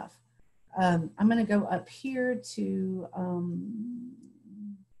find stuff. I'm going to go up here to,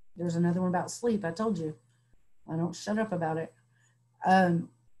 there's another one about sleep. I told you, I don't shut up about it.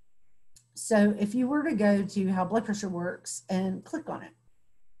 So if you were to go to how blood pressure works and click on it,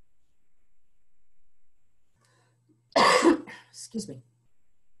 excuse me.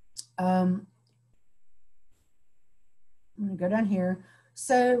 I'm going to go down here.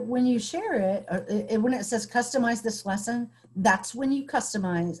 So when you share it, when it says customize this lesson, that's when you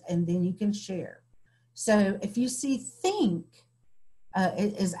customize and then you can share. So if you see think,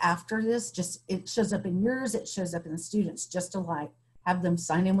 it is after this, just it shows up in yours, it shows up in the students, just to like have them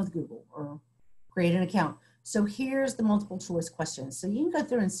sign in with Google or create an account. So here's the multiple choice questions. So you can go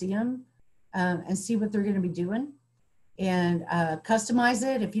through and see them and see what they're going to be doing and customize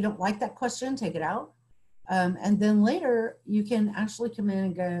it. If you don't like that question, take it out. And then later you can actually come in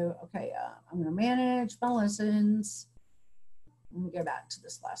and go, okay, I'm going to manage my lessons. Let me go back to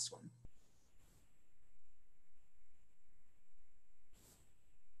this last one.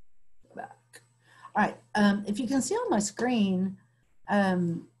 Go back. All right. If you can see on my screen,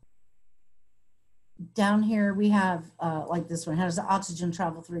 down here we have like this one, how does the oxygen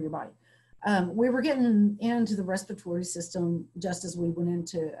travel through your body? We were getting into the respiratory system just as we went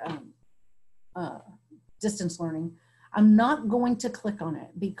into distance learning. I'm not going to click on it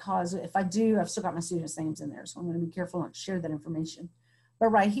because if I do, I've still got my students' names in there. So I'm going to be careful not to share that information. But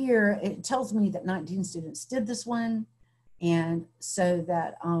right here, it tells me that 19 students did this one. And so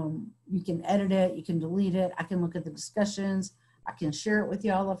that you can edit it, you can delete it. I can look at the discussions. I can share it with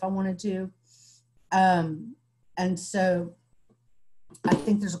y'all if I wanted to. And so I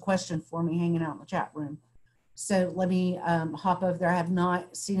think there's a question for me hanging out in the chat room. So let me hop over there. I have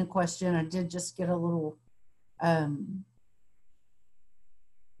not seen a question. I did just get a little, there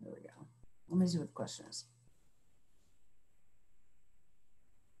we go. Let me see what the question is.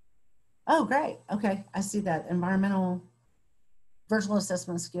 Oh, great. Okay, I see that. Environmental virtual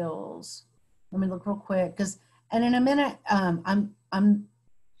assessment skills. Let me look real quick, and in a minute,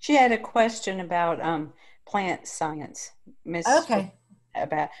 She had a question about plant science, Miss. Okay.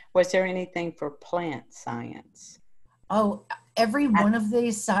 About, was there anything for plant science? Oh, every one of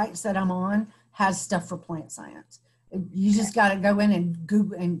these sites that I'm on has stuff for plant science. You just got to go in and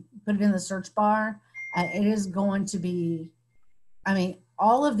Google and put it in the search bar. It is going to be, I mean,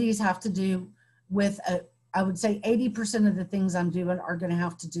 all of these have to do with, I would say 80% of the things I'm doing are going to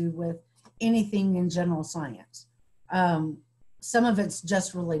have to do with anything in general science. Some of it's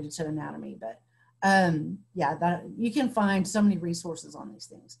just related to anatomy, but yeah, that you can find so many resources on these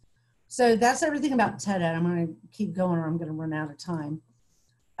things. So that's everything about TED Ed. I'm going to keep going or I'm going to run out of time.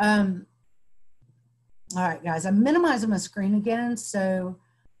 All right, guys, I'm minimizing my screen again. So,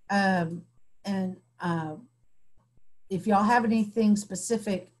 if y'all have anything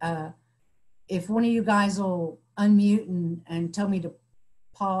specific, if one of you guys will unmute and tell me to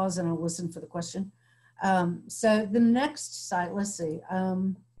pause and I'll listen for the question. So the next site, let's see,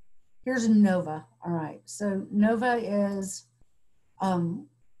 here's Nova. All right, so Nova is,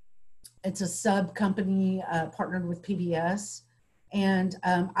 it's a sub company partnered with PBS. And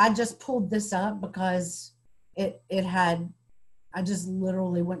I just pulled this up because it had, I just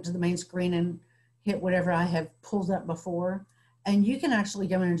literally went to the main screen and hit whatever I have pulled up before. And you can actually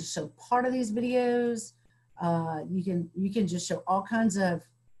go in and just show part of these videos. You can just show all kinds of,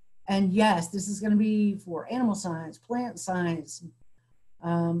 and yes, this is going to be for animal science, plant science,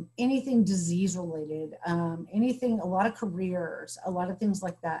 anything disease related, anything, a lot of careers, a lot of things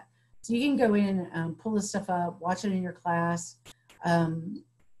like that. So you can go in and pull this stuff up, watch it in your class. I'm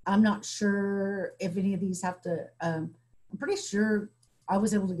not sure if any of these have to, I'm pretty sure I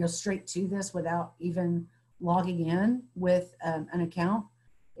was able to go straight to this without even logging in with an account.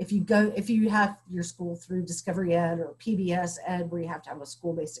 If you have your school through Discovery Ed or PBS Ed where you have to have a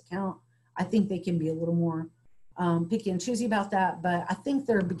school-based account, I think they can be a little more picky and choosy about that. But I think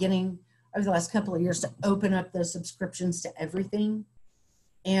they're beginning over the last couple of years to open up those subscriptions to everything.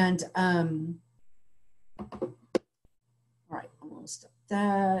 And all right, I'm gonna stop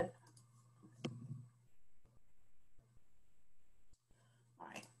that.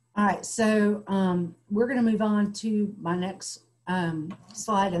 All right, so we're going to move on to my next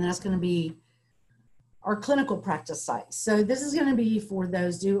slide, and that's going to be our clinical practice site. So this is going to be for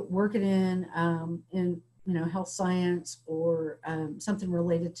those working in health science or something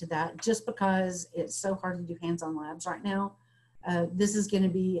related to that. Just because it's so hard to do hands-on labs right now, this is going to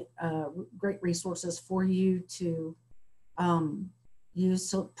be great resources for you to use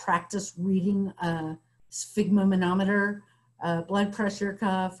to practice reading sphygmomanometer, blood pressure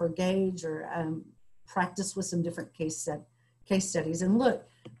cuff or gauge, or practice with some different case studies. And look,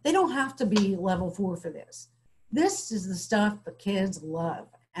 they don't have to be level 4 for this. This is the stuff the kids love.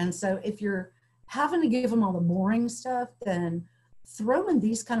 And so if you're having to give them all the boring stuff, then throwing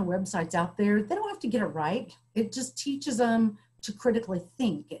these kind of websites out there, they don't have to get it right. It just teaches them to critically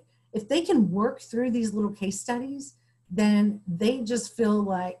think. If they can work through these little case studies, then they just feel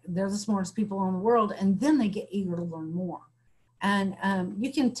like they're the smartest people in the world, and then they get eager to learn more. And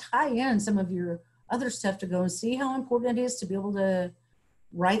you can tie in some of your other stuff to go and see how important it is to be able to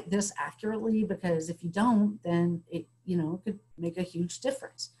write this accurately, because if you don't, then it could make a huge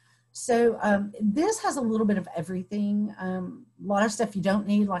difference. So this has a little bit of everything. A lot of stuff you don't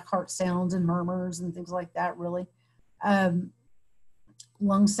need, like heart sounds and murmurs and things like that, really.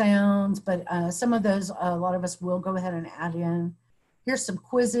 Lung sounds, but some of those, a lot of us will go ahead and add in. Here's some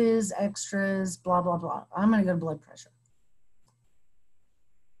quizzes, extras, blah, blah, blah. I'm going to go to blood pressure.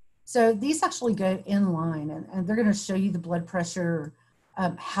 So these actually go in line, and they're going to show you the blood pressure,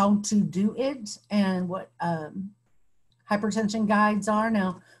 how to do it, and what hypertension guides are.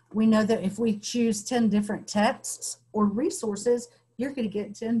 Now, we know that if we choose 10 different texts or resources, you're going to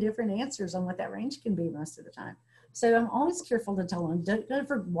get 10 different answers on what that range can be most of the time. So I'm always careful to tell them, don't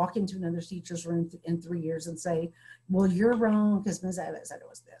ever walk into another teacher's room in 3 years and say, well, you're wrong because Ms. Evatt said it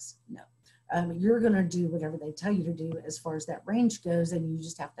was this. No, you're going to do whatever they tell you to do as far as that range goes, and you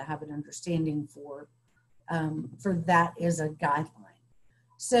just have to have an understanding for that as a guideline.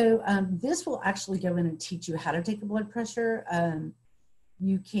 So this will actually go in and teach you how to take a blood pressure.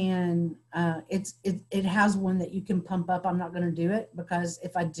 You can, it has one that you can pump up. I'm not going to do it because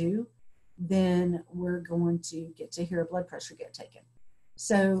if I do, then we're going to get to hear a blood pressure get taken.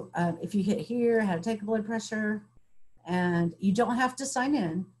 So if you hit here, how to take a blood pressure, and you don't have to sign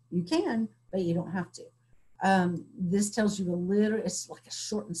in. You can, but you don't have to. This tells you a little, it's like a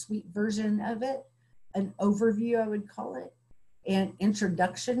short and sweet version of it, an overview, I would call it, and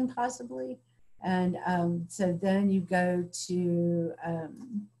introduction possibly. And so then you go to a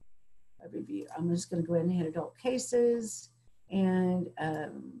review. I'm just going to go ahead and hit adult cases. And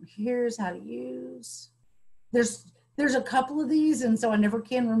here's how to use. There's a couple of these, and so I never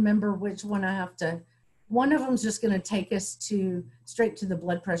can remember which one I have to. One of them is just going to take us straight to the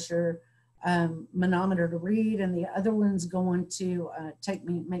blood pressure manometer to read, and the other one's going to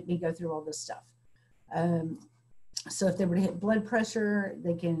make me go through all this stuff. So if they were to hit blood pressure,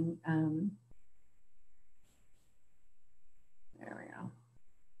 they can. There we go.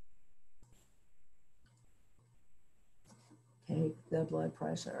 Take the blood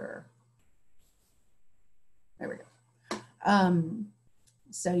pressure. There we go.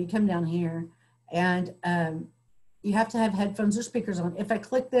 So you come down here, and you have to have headphones or speakers on. If I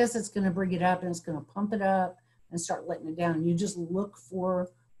click this, it's going to bring it up and it's going to pump it up and start letting it down. You just look for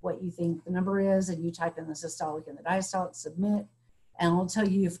what you think the number is, and you type in the systolic and the diastolic, submit, and I'll tell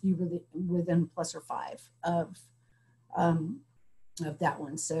you if you were within plus or 5 of that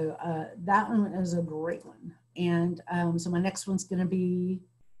one. So that one is a great one. And so my next one's going to be,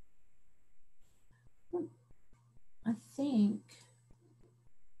 I think,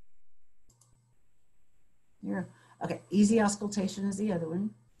 here. Okay, easy auscultation is the other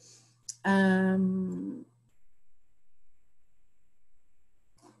one.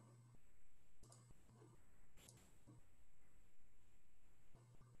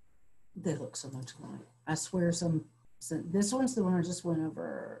 They look so much alike. I swear so this one's the one I just went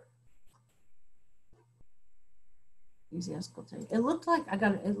over. Easy auscultation. It looked like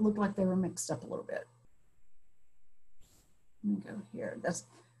it looked like they were mixed up a little bit. Let me go here. That's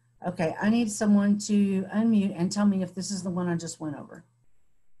okay. I need someone to unmute and tell me if this is the one I just went over.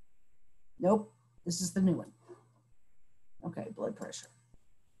 Nope, this is the new one. Okay, blood pressure.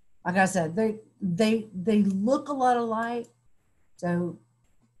 Like I said, they look a lot alike, so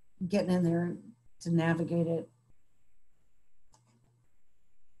getting in there to navigate it.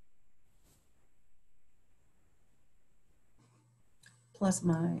 Plus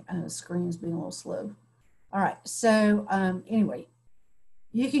my screen's being a little slow. All right, so anyway,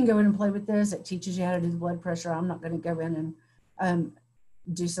 you can go in and play with this. It teaches you how to do the blood pressure. I'm not going to go in and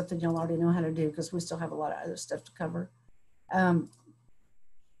do something you'll already know how to do because we still have a lot of other stuff to cover.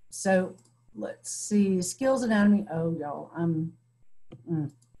 So let's see, skills anatomy. Oh, y'all,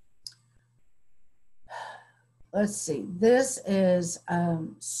 let's see. This is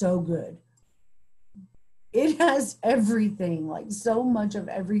so good. It has everything, like so much of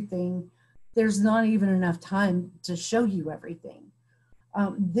everything. There's not even enough time to show you everything.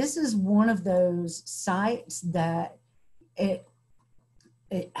 This is one of those sites that it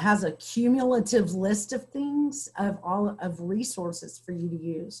has a cumulative list of things of all of resources for you to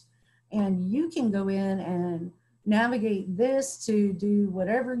use. And you can go in and navigate this to do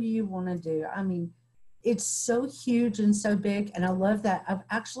whatever you want to do. I mean, it's so huge and so big. And I love that I've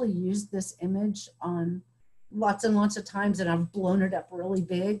actually used this image on lots and lots of times, and I've blown it up really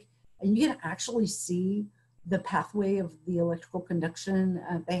big. And you can actually see the pathway of the electrical conduction.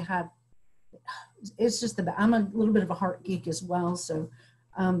 They have, it's just I'm a little bit of a heart geek as well. So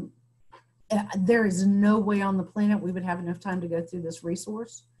there is no way on the planet we would have enough time to go through this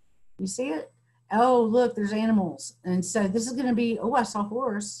resource. You see it? Oh, look, there's animals. And so this is going to be, oh, I saw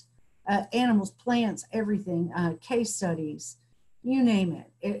horse, animals, plants, everything, case studies, you name it,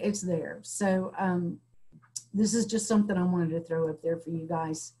 it's there. So this is just something I wanted to throw up there for you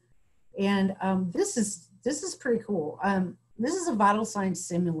guys. And this is pretty cool. This is a vital signs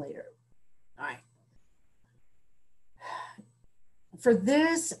simulator. All right. For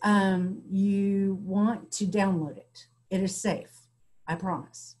this, you want to download it. It is safe, I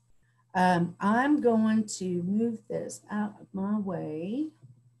promise. I'm going to move this out of my way.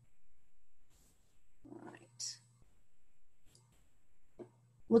 All right.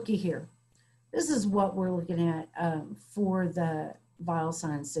 Looky here. This is what we're looking at for the vital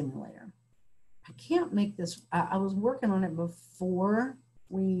signs simulator. I can't make this, I was working on it before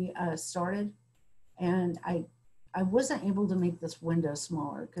we started, and I wasn't able to make this window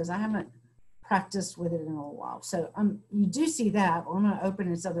smaller because I haven't practiced with it in a little while. So you do see that. I'm going to open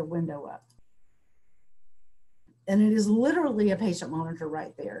this other window up. And it is literally a patient monitor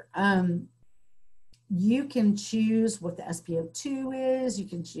right there. You can choose what the SpO2 is. You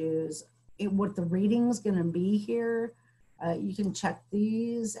can choose what the reading is going to be here. You can check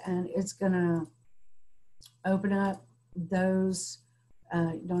these, and it's going to open up those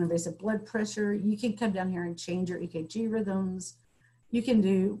non-invasive blood pressure. You can come down here and change your EKG rhythms. You can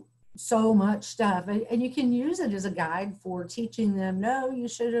do so much stuff, and you can use it as a guide for teaching them. No, you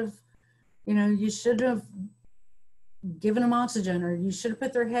should have given them oxygen, or you should have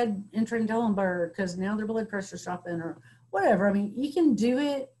put their head in Trendelenburg because now their blood pressure's dropping, or whatever. I mean, you can do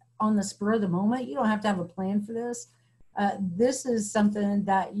it on the spur of the moment. You don't have to have a plan for this. This is something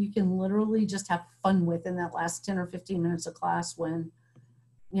that you can literally just have fun with in that last 10 or 15 minutes of class when,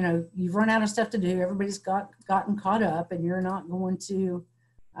 you know, you've run out of stuff to do. Everybody's gotten caught up, and you're not going to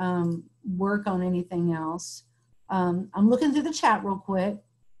work on anything else. I'm looking through the chat real quick.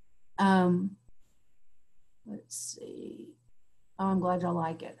 Let's see. Oh, I'm glad y'all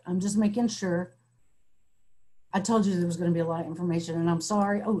like it. I'm just making sure. I told you there was going to be a lot of information, and I'm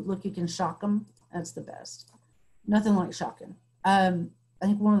sorry. Oh, look, you can shock them. That's the best. Nothing like shocking. I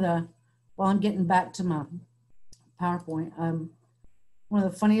think while I'm getting back to my PowerPoint, one of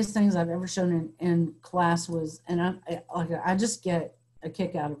the funniest things I've ever shown in class was, and I just get a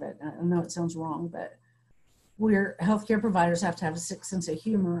kick out of it. I know it sounds wrong, but where healthcare providers have to have a sick sense of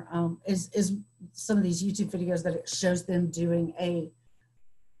humor is some of these YouTube videos that it shows them doing a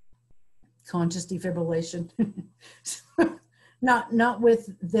conscious defibrillation. Not with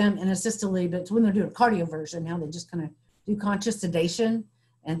them in a systole, but it's when they're doing a cardio version, how they just kind of do conscious sedation,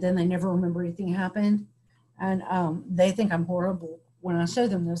 and then they never remember anything happened. And they think I'm horrible when I show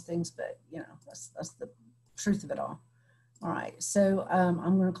them those things, but you know, that's the truth of it all. All right, so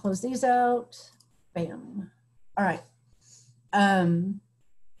I'm going to close these out. Bam. All right. All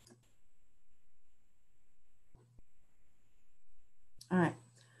right.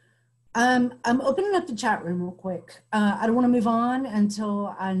 I'm opening up the chat room real quick. I don't want to move on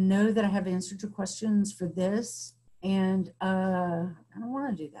until I know that I have answered your questions for this, and I don't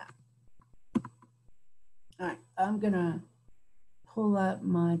want to do that. All right, I'm going to pull up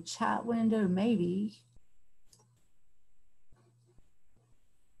my chat window, maybe.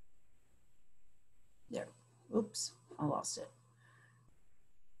 There. Oops, I lost it.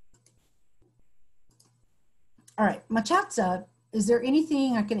 All right, my chat's up. Is there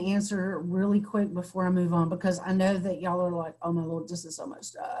anything I can answer really quick before I move on? Because I know that y'all are like, oh my Lord, this is so much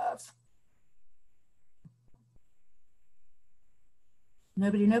stuff.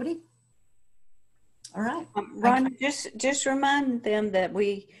 Nobody? All right. Rhonda, just remind them that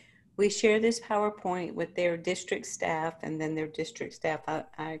we share this PowerPoint with their district staff, and then their district staff,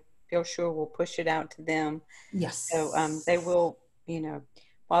 I feel sure will push it out to them. Yes. So they will, you know,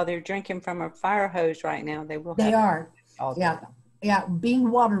 while they're drinking from a fire hose right now, they will. They are. Yeah, being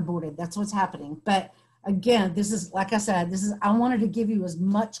waterboarded. That's what's happening. But again, this is, like I said, I wanted to give you as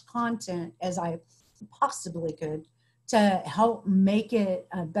much content as I possibly could to help make it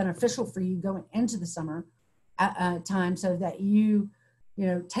beneficial for you going into the summer time, so that you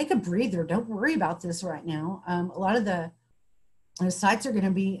know, take a breather. Don't worry about this right now. A lot of the sites are going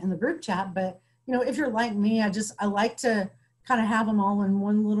to be in the group chat, but you know, if you're like me, I like to kind of have them all in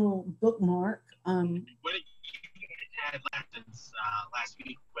one little bookmark. What did you had last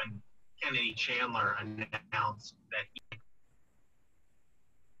week when Kennedy Chandler announced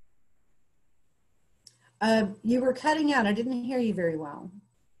that you were cutting out. I didn't hear you very well.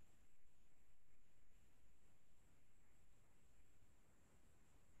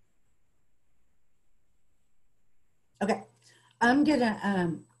 Okay, I'm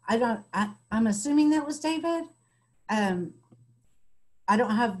gonna. I'm assuming that was David. I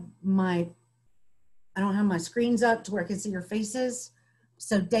don't have my screens up to where I can see your faces.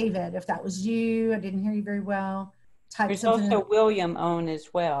 So David, if that was you, I didn't hear you very well. There's also William on as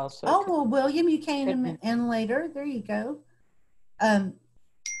well. So oh, well, William, you came in later. There you go. All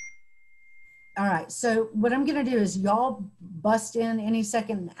right. So what I'm going to do is y'all bust in any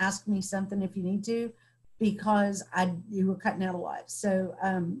second and ask me something if you need to, because you were cutting out a lot. So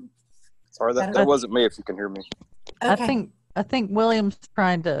sorry, that wasn't me. If you can hear me. Okay. I think William's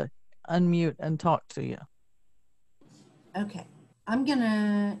trying to unmute and talk to you. Okay. I'm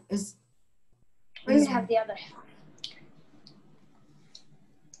gonna have the other.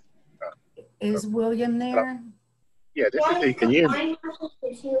 Is William there? Yeah, this is he. Can you hear me?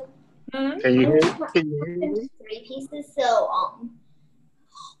 Hmm? Can you hear me? Can you hear me? 3 pieces, so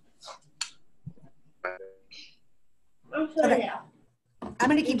Okay. I'm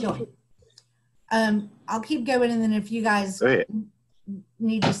going to keep going. I'll keep going, and then if you guys Go ahead.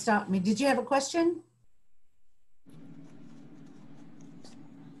 need to stop me. Did you have a question?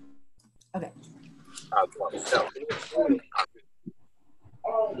 Okay.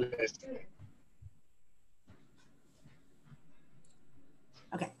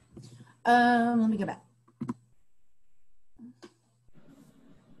 Okay. Let me go back.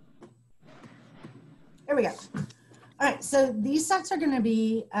 There we go. All right, so these sites are going to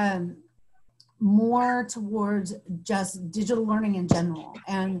be more towards just digital learning in general.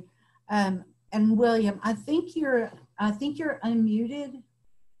 And William, I think you're unmuted.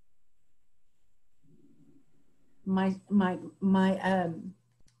 My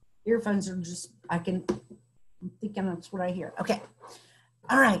earphones are just, I'm thinking that's what I hear. Okay.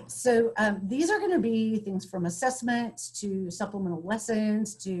 All right, so these are going to be things from assessments to supplemental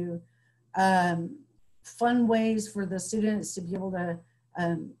lessons to fun ways for the students to be able to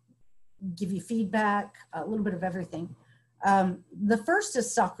give you feedback, a little bit of everything. The first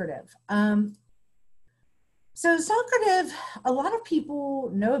is Socrative. So Socrative, a lot of people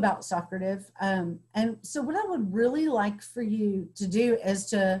know about Socrative. And so what I would really like for you to do is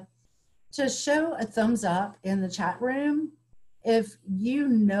to show a thumbs up in the chat room if you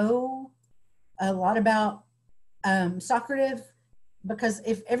know a lot about Socrative, because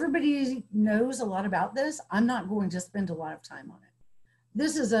if everybody knows a lot about this, I'm not going to spend a lot of time on it.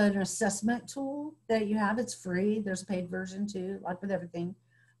 This is an assessment tool that you have. It's free. There's a paid version too, like with everything.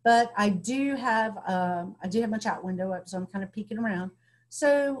 But I do have my chat window up, so I'm kind of peeking around.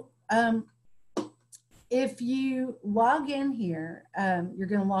 So if you log in here, you're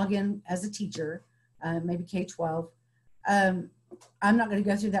going to log in as a teacher, maybe K-12. I'm not going to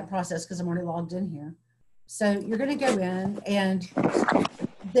go through that process because I'm already logged in here. So you're going to go in, and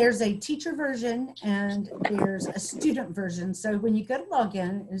there's a teacher version and there's a student version. So when you go to log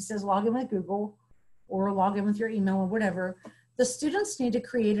in, it says log in with Google or log in with your email or whatever. The students need to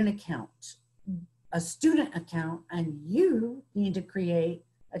create an account, a student account, and you need to create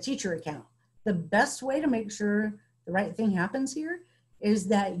a teacher account. The best way to make sure the right thing happens here is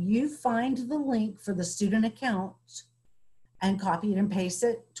that you find the link for the student account and copy it and paste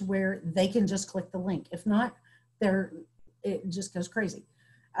it to where they can just click the link. If not, it just goes crazy.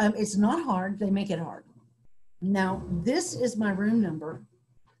 It's not hard, they make it hard. Now, this is my room number,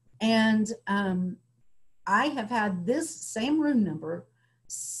 and I have had this same room number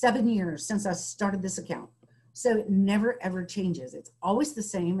 7 years since I started this account. So it never ever changes. It's always the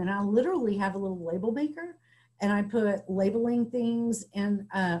same. And I literally have a little label maker, and I put labeling things, and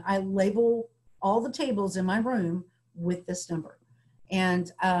I label all the tables in my room with this number.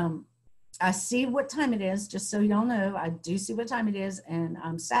 And I see what time it is, just so y'all know, I do see what time it is, and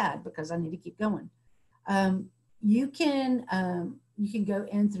I'm sad because I need to keep going. You can go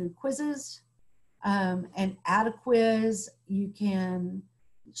in through quizzes and add a quiz. You can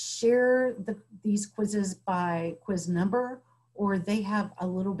share these quizzes by quiz number, or they have a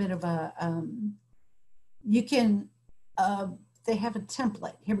little bit of a, they have a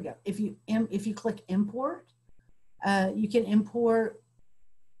template. Here we go. If you click import, you can import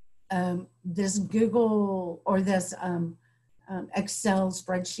this Google or this Excel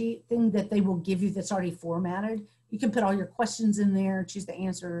spreadsheet thing that they will give you that's already formatted. You can put all your questions in there, choose the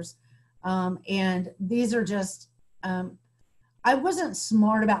answers. And these are just, I wasn't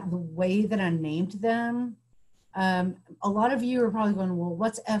smart about the way that I named them. A lot of you are probably going, well,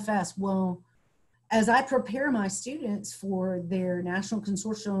 what's FS? Well, as I prepare my students for their national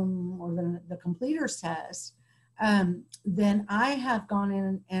consortium or the completers test, then I have gone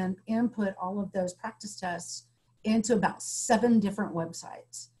in and input all of those practice tests into about 7 different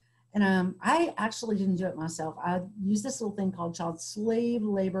websites. And I actually didn't do it myself. I used this little thing called child slave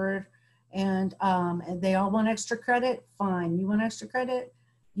labor, and they all want extra credit. Fine, you want extra credit?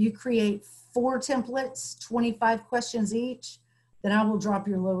 You create 4 templates, 25 questions each. Then I will drop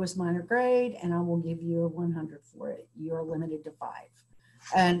your lowest minor grade, and I will give you a 100 for it. You're limited to 5.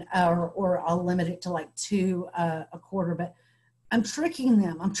 And or I'll limit it to like 2 a quarter, but I'm tricking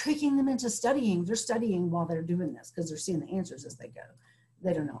them. I'm tricking them into studying. They're studying while they're doing this because they're seeing the answers as they go.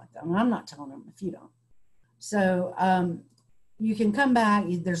 They don't know it though. And I'm not telling them if you don't. So you can come back.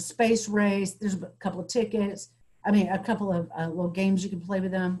 There's Space Race. There's a couple of tickets. I mean, a couple of little games you can play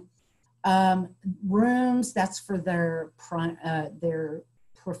with them. Rooms, that's for their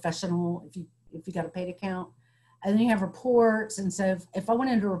professional, if you got a paid account. And then you have reports. And so if I went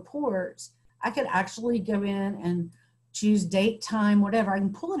into reports, I could actually go in and choose date, time, whatever. I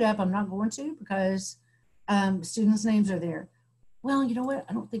can pull it up. I'm not going to because students' names are there. Well, you know what?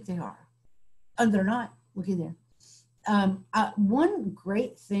 I don't think they are. Oh, they're not. Looky there. One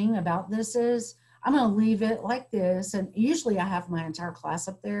great thing about this is I'm going to leave it like this. And usually I have my entire class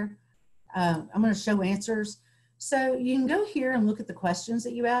up there. I'm going to show answers. So you can go here and look at the questions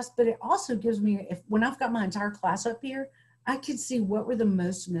that you asked, but it also gives me, when I've got my entire class up here, I can see what were the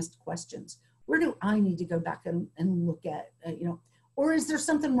most missed questions. Where do I need to go back and look at, or is there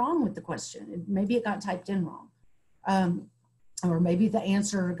something wrong with the question? Maybe it got typed in wrong. Or maybe the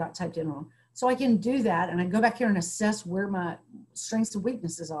answer got typed in wrong. So I can do that, and I go back here and assess where my strengths and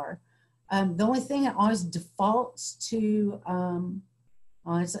weaknesses are. The only thing that always defaults to,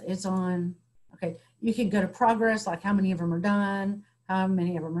 it's on, okay, you can go to progress, like how many of them are done, how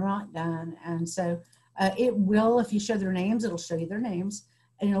many of them are not done. And so it will, if you show their names, it'll show you their names,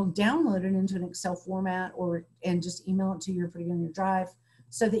 and it'll download it into an Excel format and just email it to you or put it in your drive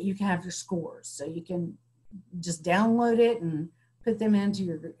so that you can have your scores. So you can just download it and put them into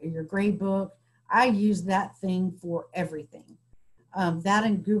your grade book. I use that thing for everything. That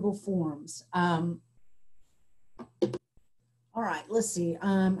and Google Forms. All right, let's see.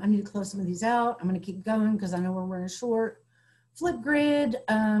 I need to close some of these out. I'm going to keep going because I know we're running short. Flipgrid,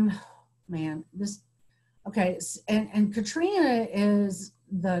 man, this, okay. And Katrina is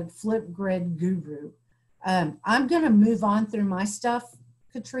the Flipgrid guru. I'm going to move on through my stuff,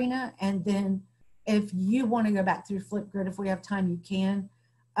 Katrina, and then if you want to go back through Flipgrid, if we have time, you can.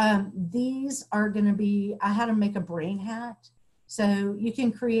 These are going to be, I had to make a brain hat. So you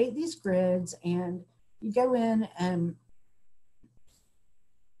can create these grids and you go in and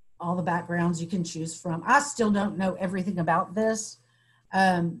all the backgrounds you can choose from. I still don't know everything about this.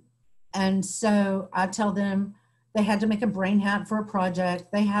 And so I tell them they had to make a brain hat for a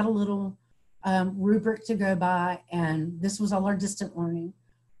project. They had a little rubric to go by, and this was all our distant learning.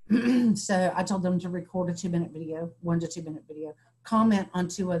 So I told them to record a 2-minute video, 1 to 2 minute video, comment on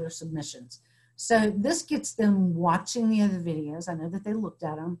 2 other submissions. So this gets them watching the other videos. I know that they looked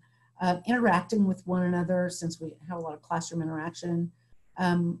at them, interacting with one another since we have a lot of classroom interaction.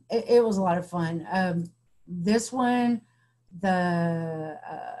 It was a lot of fun. This one, there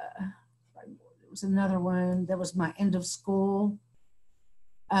was another one that was my end of school.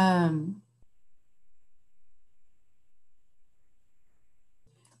 It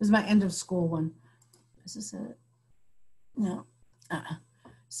was my end of school one. Is this it? No.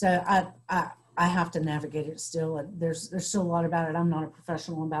 So I have to navigate it still. There's still a lot about it. I'm not a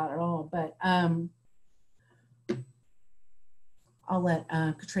professional about it all, but I'll let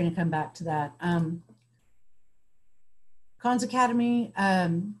Katrina come back to that. Khan's Academy.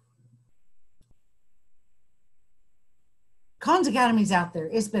 Khan's Academy's out there.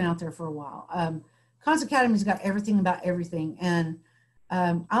 It's been out there for a while. Khan's Academy's got everything about everything. And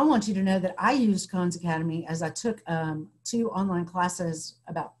I want you to know that I used Khan's Academy as I took 2 online classes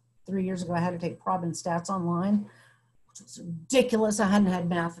about 3 years ago. I had to take Prob and Stats online, which was ridiculous. I hadn't had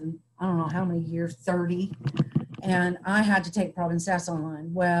math in I don't know how many years, 30. And I had to take Prob and Stats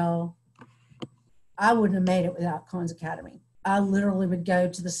online. Well, I wouldn't have made it without Khan's Academy. I literally would go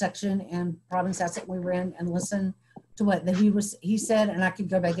to the section and Prob and Stats that we were in and listen to what he said, and I could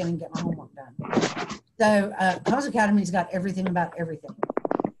go back in and get my homework done. So Khan's Academy's got everything about everything.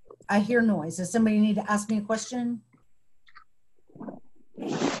 I hear noise. Does somebody need to ask me a question?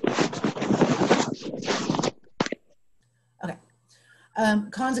 Okay.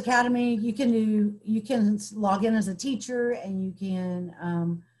 Khan's Academy, you can log in as a teacher and you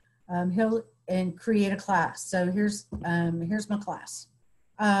can create a class. So here's my class.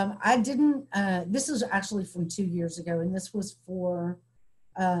 I didn't, this is actually from 2 years ago, and this was for,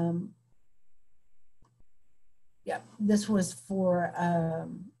 this was for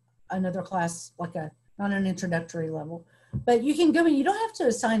another class, like not an introductory level. But you can go in, you don't have to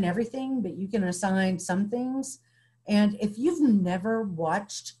assign everything, but you can assign some things. And if you've never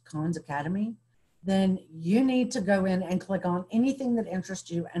watched Khan's Academy, then you need to go in and click on anything that interests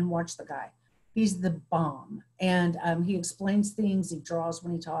you and watch the guy. He's the bomb. And he explains things, he draws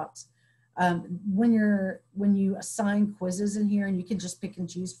when he talks. When you assign quizzes in here, and you can just pick and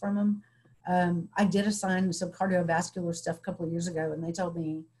choose from them. I did assign some cardiovascular stuff a couple of years ago, and they told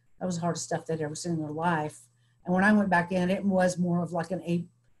me that was the hardest stuff they'd ever seen in their life. And when I went back in, it was more of like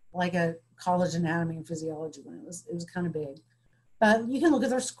a college anatomy and physiology one. It was kind of big. But you can look at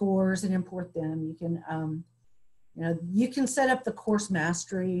their scores and import them. You can, you can set up the course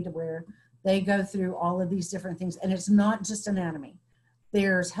mastery to where they go through all of these different things. And it's not just anatomy.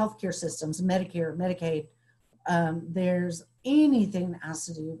 There's healthcare systems, Medicare, Medicaid. There's anything that has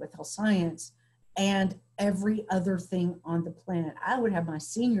to do with health science. and every other thing on the planet. I would have my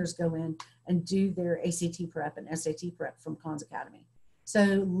seniors go in and do their ACT prep and SAT prep from Khan's Academy.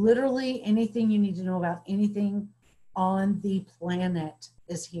 So literally anything you need to know about anything on the planet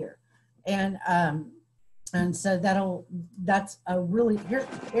is here. And so that's a really, here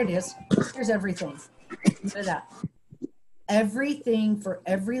it is. Here's everything. Look at that. Everything for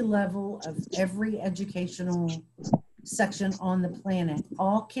every level of every educational section on the planet,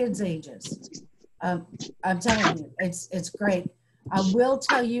 all kids' ages. I'm telling you, it's great. I will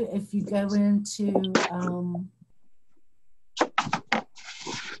tell you, if you go into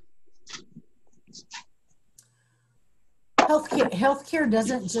healthcare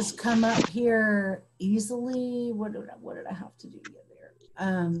doesn't just come up here easily. What did I have to do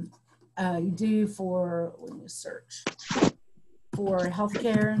there? You do for, when you search for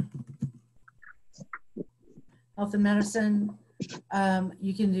healthcare, health and medicine,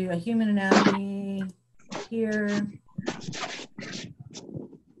 you can do a human anatomy here.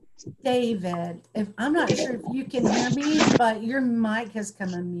 David, if I'm not sure if you can hear me, but your mic has come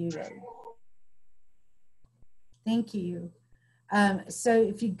unmuted. Thank you. So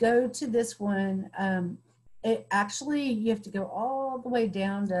if you go to this one, it actually, you have to go all the way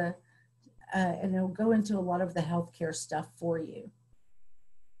down to, and it'll go into a lot of the healthcare stuff for you.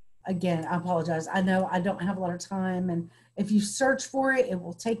 Again, I apologize. I know I don't have a lot of time, and if you search for it, it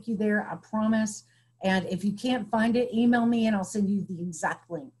will take you there, I promise. And if you can't find it, email me and I'll send you the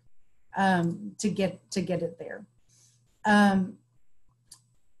exact link to get it there.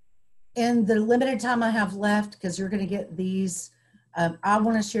 In the limited time I have left, because you're going to get these, I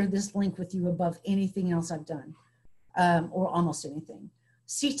want to share this link with you above anything else I've done, or almost anything.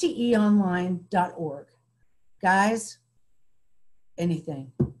 CTEonline.org. Guys,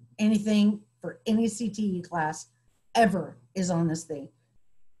 anything for any CTE class ever is on this thing.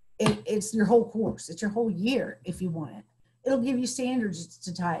 It's your whole course. It's your whole year if you want it. It'll give you standards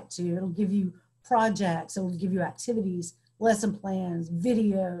to tie it to. It'll give you projects. It'll give you activities, lesson plans,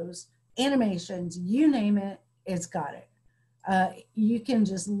 videos, animations, you name it, it's got it. You can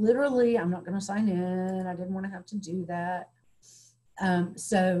just literally, I'm not going to sign in. I didn't want to have to do that.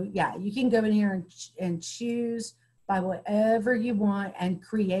 So yeah, you can go in here and choose by whatever you want and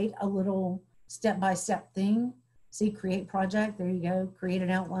create a little step-by-step thing. See, create project, there you go. Create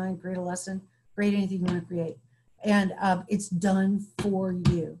an outline, create a lesson, create anything you want to create. And it's done for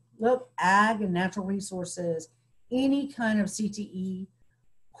you. Look, ag and natural resources, any kind of CTE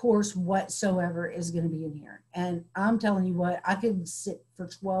course whatsoever is going to be in here. And I'm telling you what, I could sit for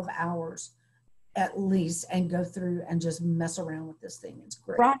 12 hours at least and go through and just mess around with this thing. It's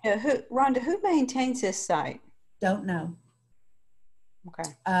great. Rhonda, who maintains this site? Don't know. Okay.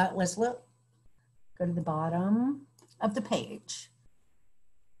 Let's look. Go to the bottom of the page.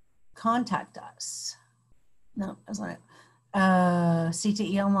 Contact us. No, that's not it.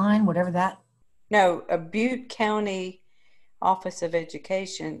 CTE Online, whatever that. No, a Butte County Office of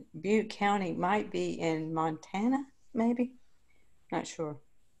Education. Butte County might be in Montana, maybe. Not sure.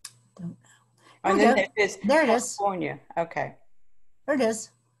 Don't know. And then there it is. California. Okay. There it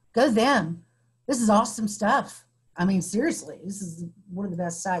is. Go them. This is awesome stuff. I mean, seriously, this is one of the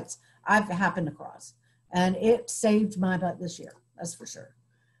best sites I've happened across. And it saved my butt this year, that's for sure.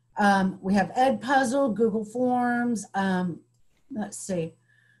 We have Edpuzzle, Google Forms. Let's see.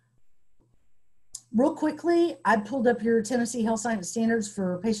 Real quickly, I pulled up your Tennessee Health Science Standards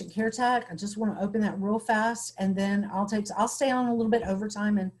for Patient Care Tech. I just want to open that real fast, and then I'll stay on a little bit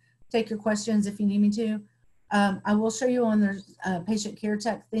overtime and take your questions if you need me to. I will show you on the Patient Care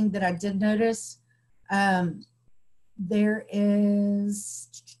Tech thing that I did notice. There is,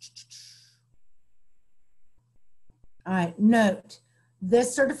 all right, note,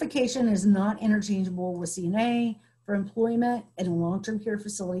 this certification is not interchangeable with CNA. For employment in a long-term care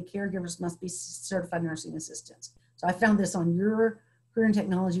facility, caregivers must be certified nursing assistants. So I found this on your Career and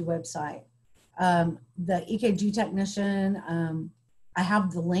Technology website. The EKG technician, I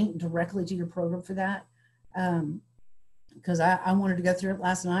have the link directly to your program for that, because I wanted to go through it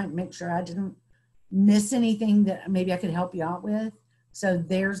last night and make sure I didn't miss anything that maybe I could help you out with. So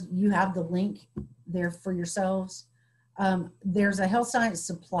you have the link there for yourselves. There's a health science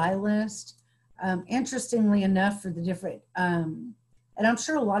supply list. Interestingly enough, for the different, and I'm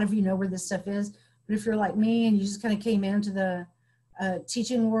sure a lot of you know where this stuff is, but if you're like me and you just kind of came into the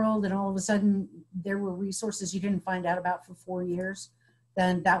teaching world and all of a sudden there were resources you didn't find out about for 4 years,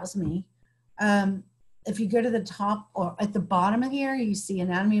 then that was me. If you go to the top or at the bottom of here, you see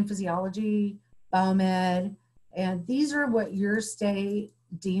anatomy and physiology, biomed, and these are what your state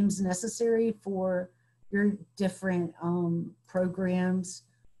deems necessary for your different programs.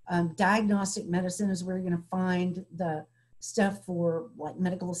 Diagnostic medicine is where you're going to find the stuff for like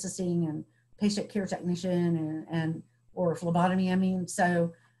medical assisting and patient care technician and or phlebotomy. I mean,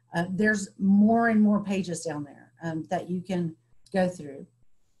 so there's more and more pages down there that you can go through.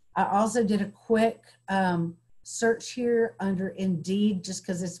 I also did a quick search here under Indeed, just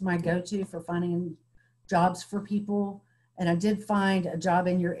because it's my go-to for finding jobs for people. And I did find a job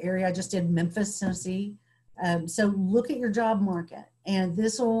in your area. I just did Memphis, Tennessee. So look at your job market, and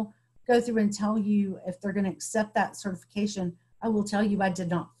this will go through and tell you if they're going to accept that certification. I will tell you I did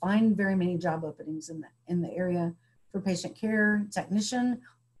not find very many job openings in the area for patient care technician,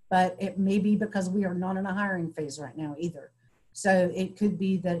 but it may be because we are not in a hiring phase right now either. So it could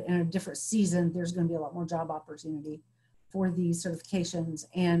be that in a different season, there's going to be a lot more job opportunity for these certifications.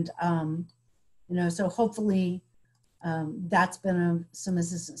 And, you know, so hopefully that's been some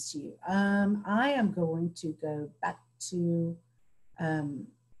assistance to you. I am going to go back to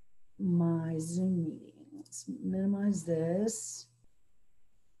my Zoom meeting. Let's minimize this.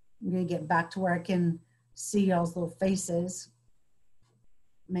 I'm going to get back to where I can see y'all's little faces,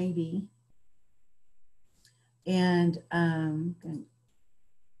 maybe. And I don't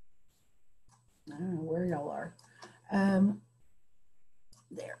know where y'all are.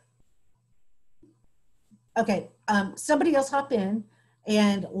 There. Okay, somebody else hop in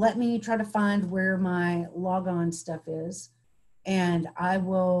and let me try to find where my log-on stuff is, and I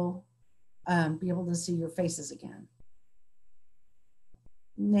will be able to see your faces again.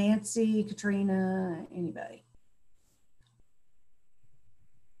 Nancy, Katrina, anybody?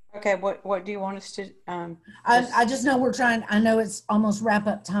 Okay, what do you want us to? I just know we're trying. I know it's almost wrap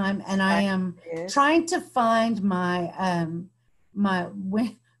up time, and I am trying to find my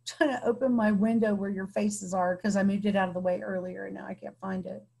trying to open my window where your faces are because I moved it out of the way earlier, and now I can't find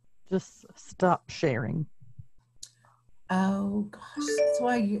it. Just stop sharing. Oh gosh, that's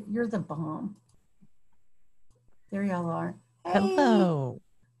why you're the bomb. There y'all are. Hey. Hello.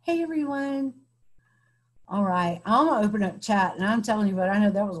 Hey everyone. All right, I'm gonna open up chat, and I'm telling you what, I know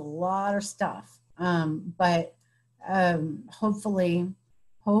that was a lot of stuff, but hopefully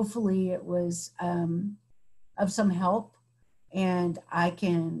it was of some help, and I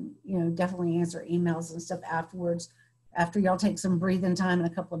can, you know, definitely answer emails and stuff afterwards, after y'all take some breathing time in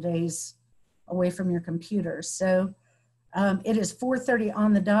a couple of days away from your computers. So it is 4:30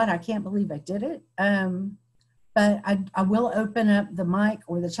 on the dot. I can't believe I did it. But I will open up the mic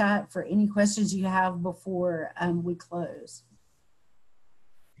or the chat for any questions you have before we close.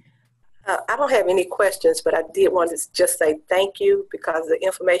 I don't have any questions, but I did want to just say thank you because the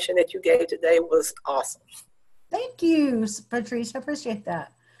information that you gave today was awesome. Thank you, Patrice. I appreciate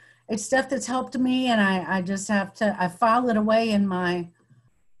that. It's stuff that's helped me, and I just have to, I file it away in my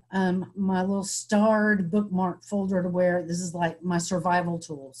my little starred bookmark folder to where this is like my survival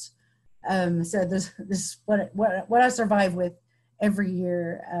tools. So this is what I survive with every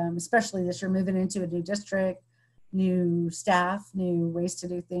year, especially this year, moving into a new district, new staff, new ways to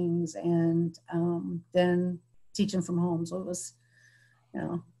do things, and then teaching from home. So it was, you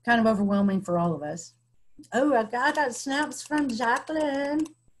know, kind of overwhelming for all of us. Oh, I got snaps from Jacqueline.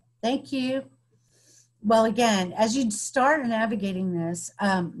 Thank you. Well, again, as you start navigating this,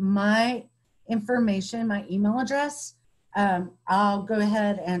 my information, my email address, I'll go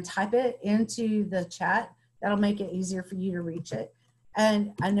ahead and type it into the chat. That'll make it easier for you to reach it.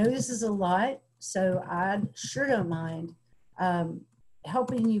 And I know this is a lot, so I sure don't mind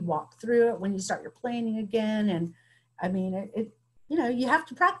helping you walk through it when you start your planning again. And I mean, it you know, you have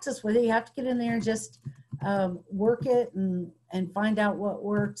to practice with it. You have to get in there and just work it and find out what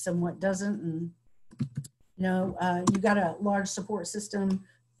works and what doesn't. And you know, you got a large support system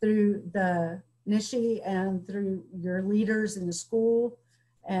through the NISHI and through your leaders in the school.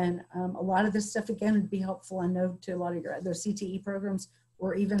 And a lot of this stuff, again, would be helpful, I know, to a lot of your other CTE programs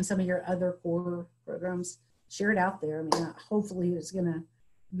or even some of your other core programs. Share it out there. I mean, hopefully it's going to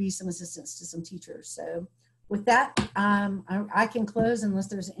be some assistance to some teachers. So with that, I can close unless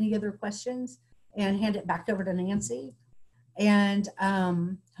there's any other questions and hand it back over to Nancy. And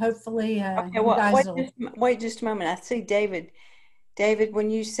hopefully okay, you well, guys wait just a moment. I see David. David, when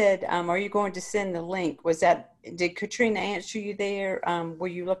you said, are you going to send the link? Was that, did Katrina answer you there? Were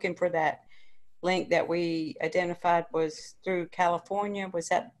you looking for that link that we identified was through California? Is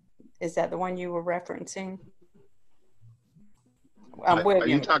that the one you were referencing? Are William.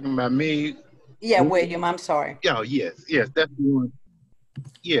 you talking about me? Yeah, William, I'm sorry. Yeah, yes, that's the one.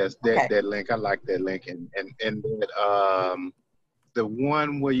 Yes, Okay. that link. I like that link. And that, the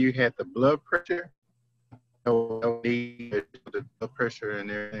one where you had the blood pressure, the blood pressure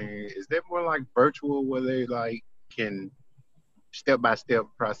and everything, is that more like virtual where they like can step-by-step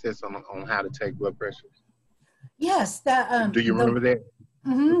process on how to take blood pressure? Yes, that Do you remember that?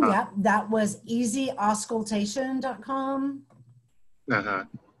 Yeah, that was easyauscultation.com.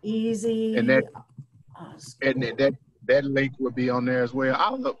 Easy. And that link will be on there as well.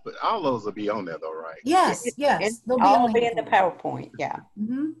 All those will be on there though, right? Yes, they'll be all a be link in the PowerPoint. Yeah.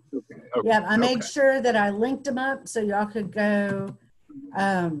 Okay. Yeah, I made sure that I linked them up so y'all could go.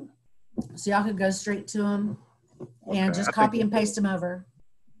 So y'all could go straight to them and just copy and paste them over.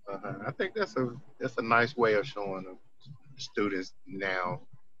 I think that's a nice way of showing the students now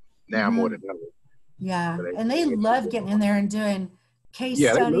more than ever. Yeah, and they love getting in there and doing case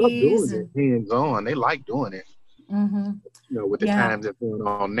they studies. love doing it hands-on. They like doing it. You know, with the times that's going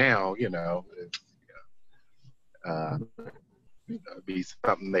on now, it'd be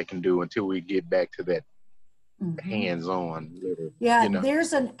something they can do until we get back to that hands-on.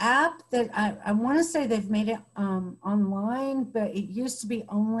 There's an app that I want to say they've made it online, but it used to be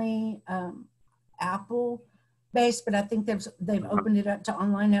only Apple based, but I think they've opened it up to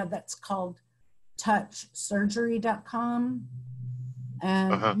online now. That's called touchsurgery.com.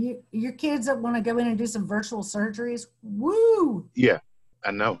 And your kids that want to go in and do some virtual surgeries, woo! Yeah, I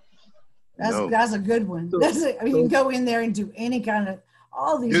know. That's a good one. You can go in there and do any kind of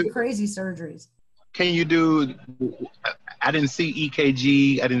all these crazy surgeries. Can you do? I didn't see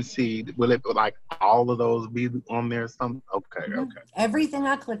EKG. I didn't see. Will it like all of those be on there? Okay. Everything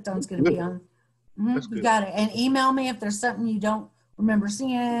I clicked on is going to be on. You got it. And email me if there's something you don't remember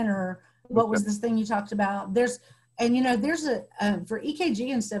seeing or what was this thing you talked about. There's a for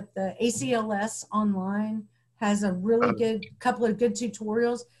EKG and stuff. The ACLS online has a really good couple of good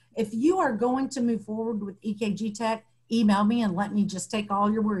tutorials. If you are going to move forward with EKG tech, email me and let me just take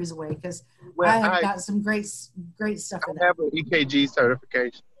all your worries away because I have got some great stuff in there. I have an EKG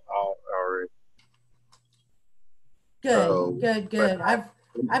certification already. Good. I've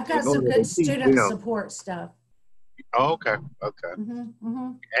got some good student support stuff. Oh, okay.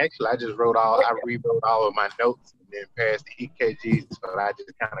 Actually, I rewrote all of my notes and then passed the EKGs, but I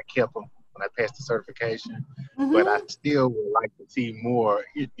just kind of kept them when I passed the certification. But I still would like to see more,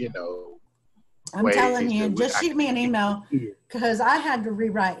 I'm telling you, just shoot me an email because I had to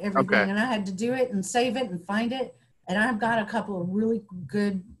rewrite everything and I had to do it and save it and find it. And I've got a couple of really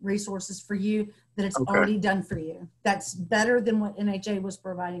good resources for you that it's already done for you. That's better than what NHA was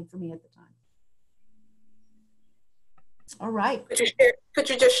providing for me at the time. All right. Could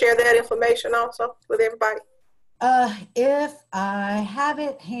you just share that information also with everybody? If I have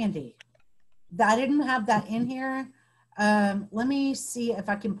it handy. I didn't have that in here. Let me see if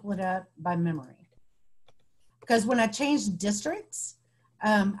I can pull it up by memory. Because when I changed districts,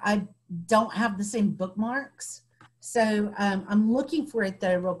 I don't have the same bookmarks. So I'm looking for it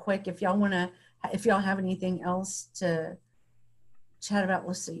though real quick. If y'all have anything else to chat about,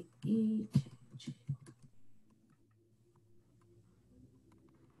 let's see.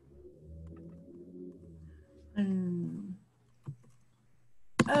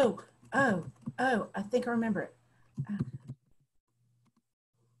 I think I remember it.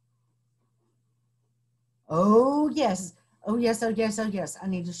 Oh yes. I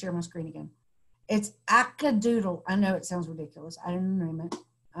need to share my screen again. It's Akadoodle. I know it sounds ridiculous. I didn't name it.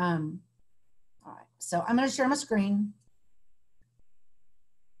 All right, so I'm going to share my screen.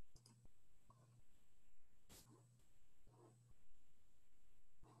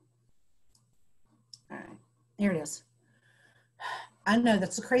 All right, here it is. I know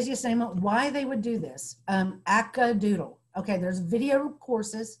that's the craziest name. Why they would do this? Akadoodle. Okay, there's video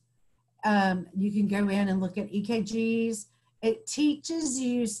courses. You can go in and look at EKGs. It teaches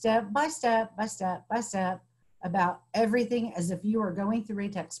you step by step about everything as if you are going through a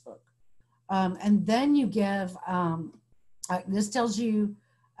textbook. And then you give, this tells you,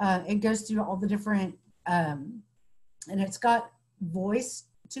 it goes through all the different, and it's got voice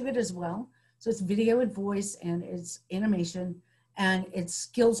to it as well. So it's video and voice and it's animation and it's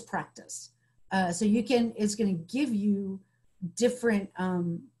skills practice. So it's going to give you different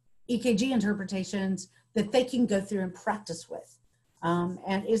EKG interpretations that they can go through and practice with.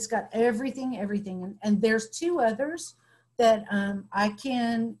 And it's got everything. And there's two others that I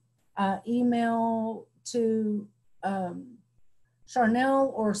can email to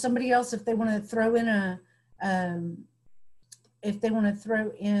Charnel or somebody else if they want to throw in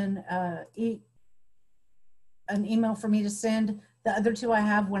an email for me to send. The other two I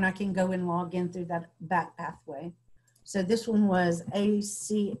have when I can go and log in through that back pathway. So this one was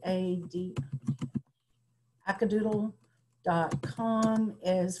Akadoodle.com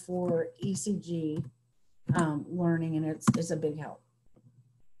is for ECG learning, and it's a big help.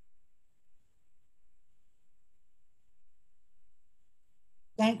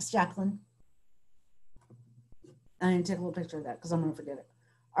 Thanks, Jacqueline. I need to take a little picture of that because I'm going to forget it.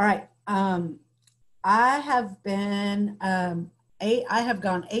 All right. I have been I have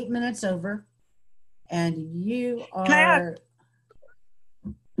gone 8 minutes over, and you are.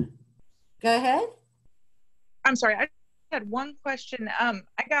 Go ahead. I'm sorry. I had one question. I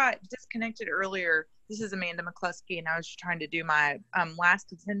got disconnected earlier. This is Amanda McCluskey, and I was trying to do my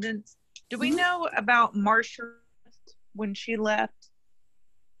last attendance. Do we know about Marsha when she left?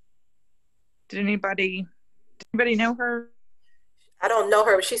 Did anybody know her? I don't know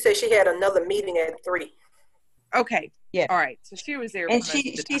her, but she said she had another meeting at 3. Okay. Yeah. All right. So she was there. And for most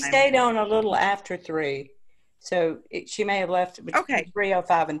of the she time. stayed on a little after 3. So she may have left between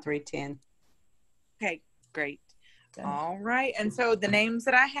 3:05 and 3:10. Okay, great. All right. And so the names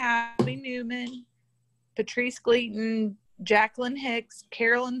that I have: Lee Newman, Patrice Gleaton, Jacqueline Hicks,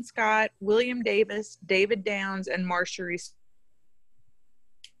 Carolyn Scott, William Davis, David Downs, and Marsha Reese.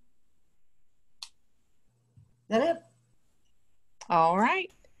 That it? All right.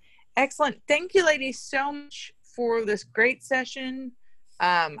 Excellent. Thank you, ladies, so much for this great session.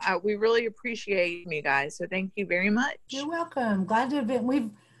 We really appreciate you guys. So thank you very much. You're welcome. Glad to have been.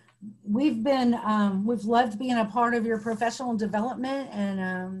 We've loved being a part of your professional development,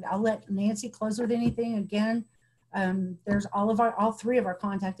 and I'll let Nancy close with anything. Again, there's all 3 of our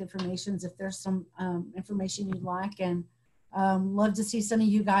contact informations if there's some information you'd like, and love to see some of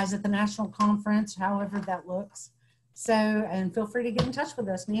you guys at the national conference, however that looks. So, and feel free to get in touch with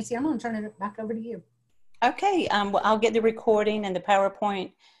us. Nancy, I'm going to turn it back over to you. Okay, well, I'll get the recording and the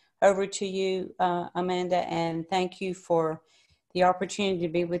PowerPoint over to you, Amanda, and thank you for the opportunity to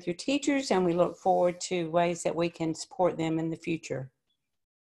be with your teachers, and we look forward to ways that we can support them in the future.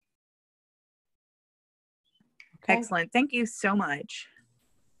 Okay. Excellent. Thank you so much.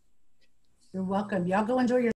 You're welcome. Y'all go enjoy your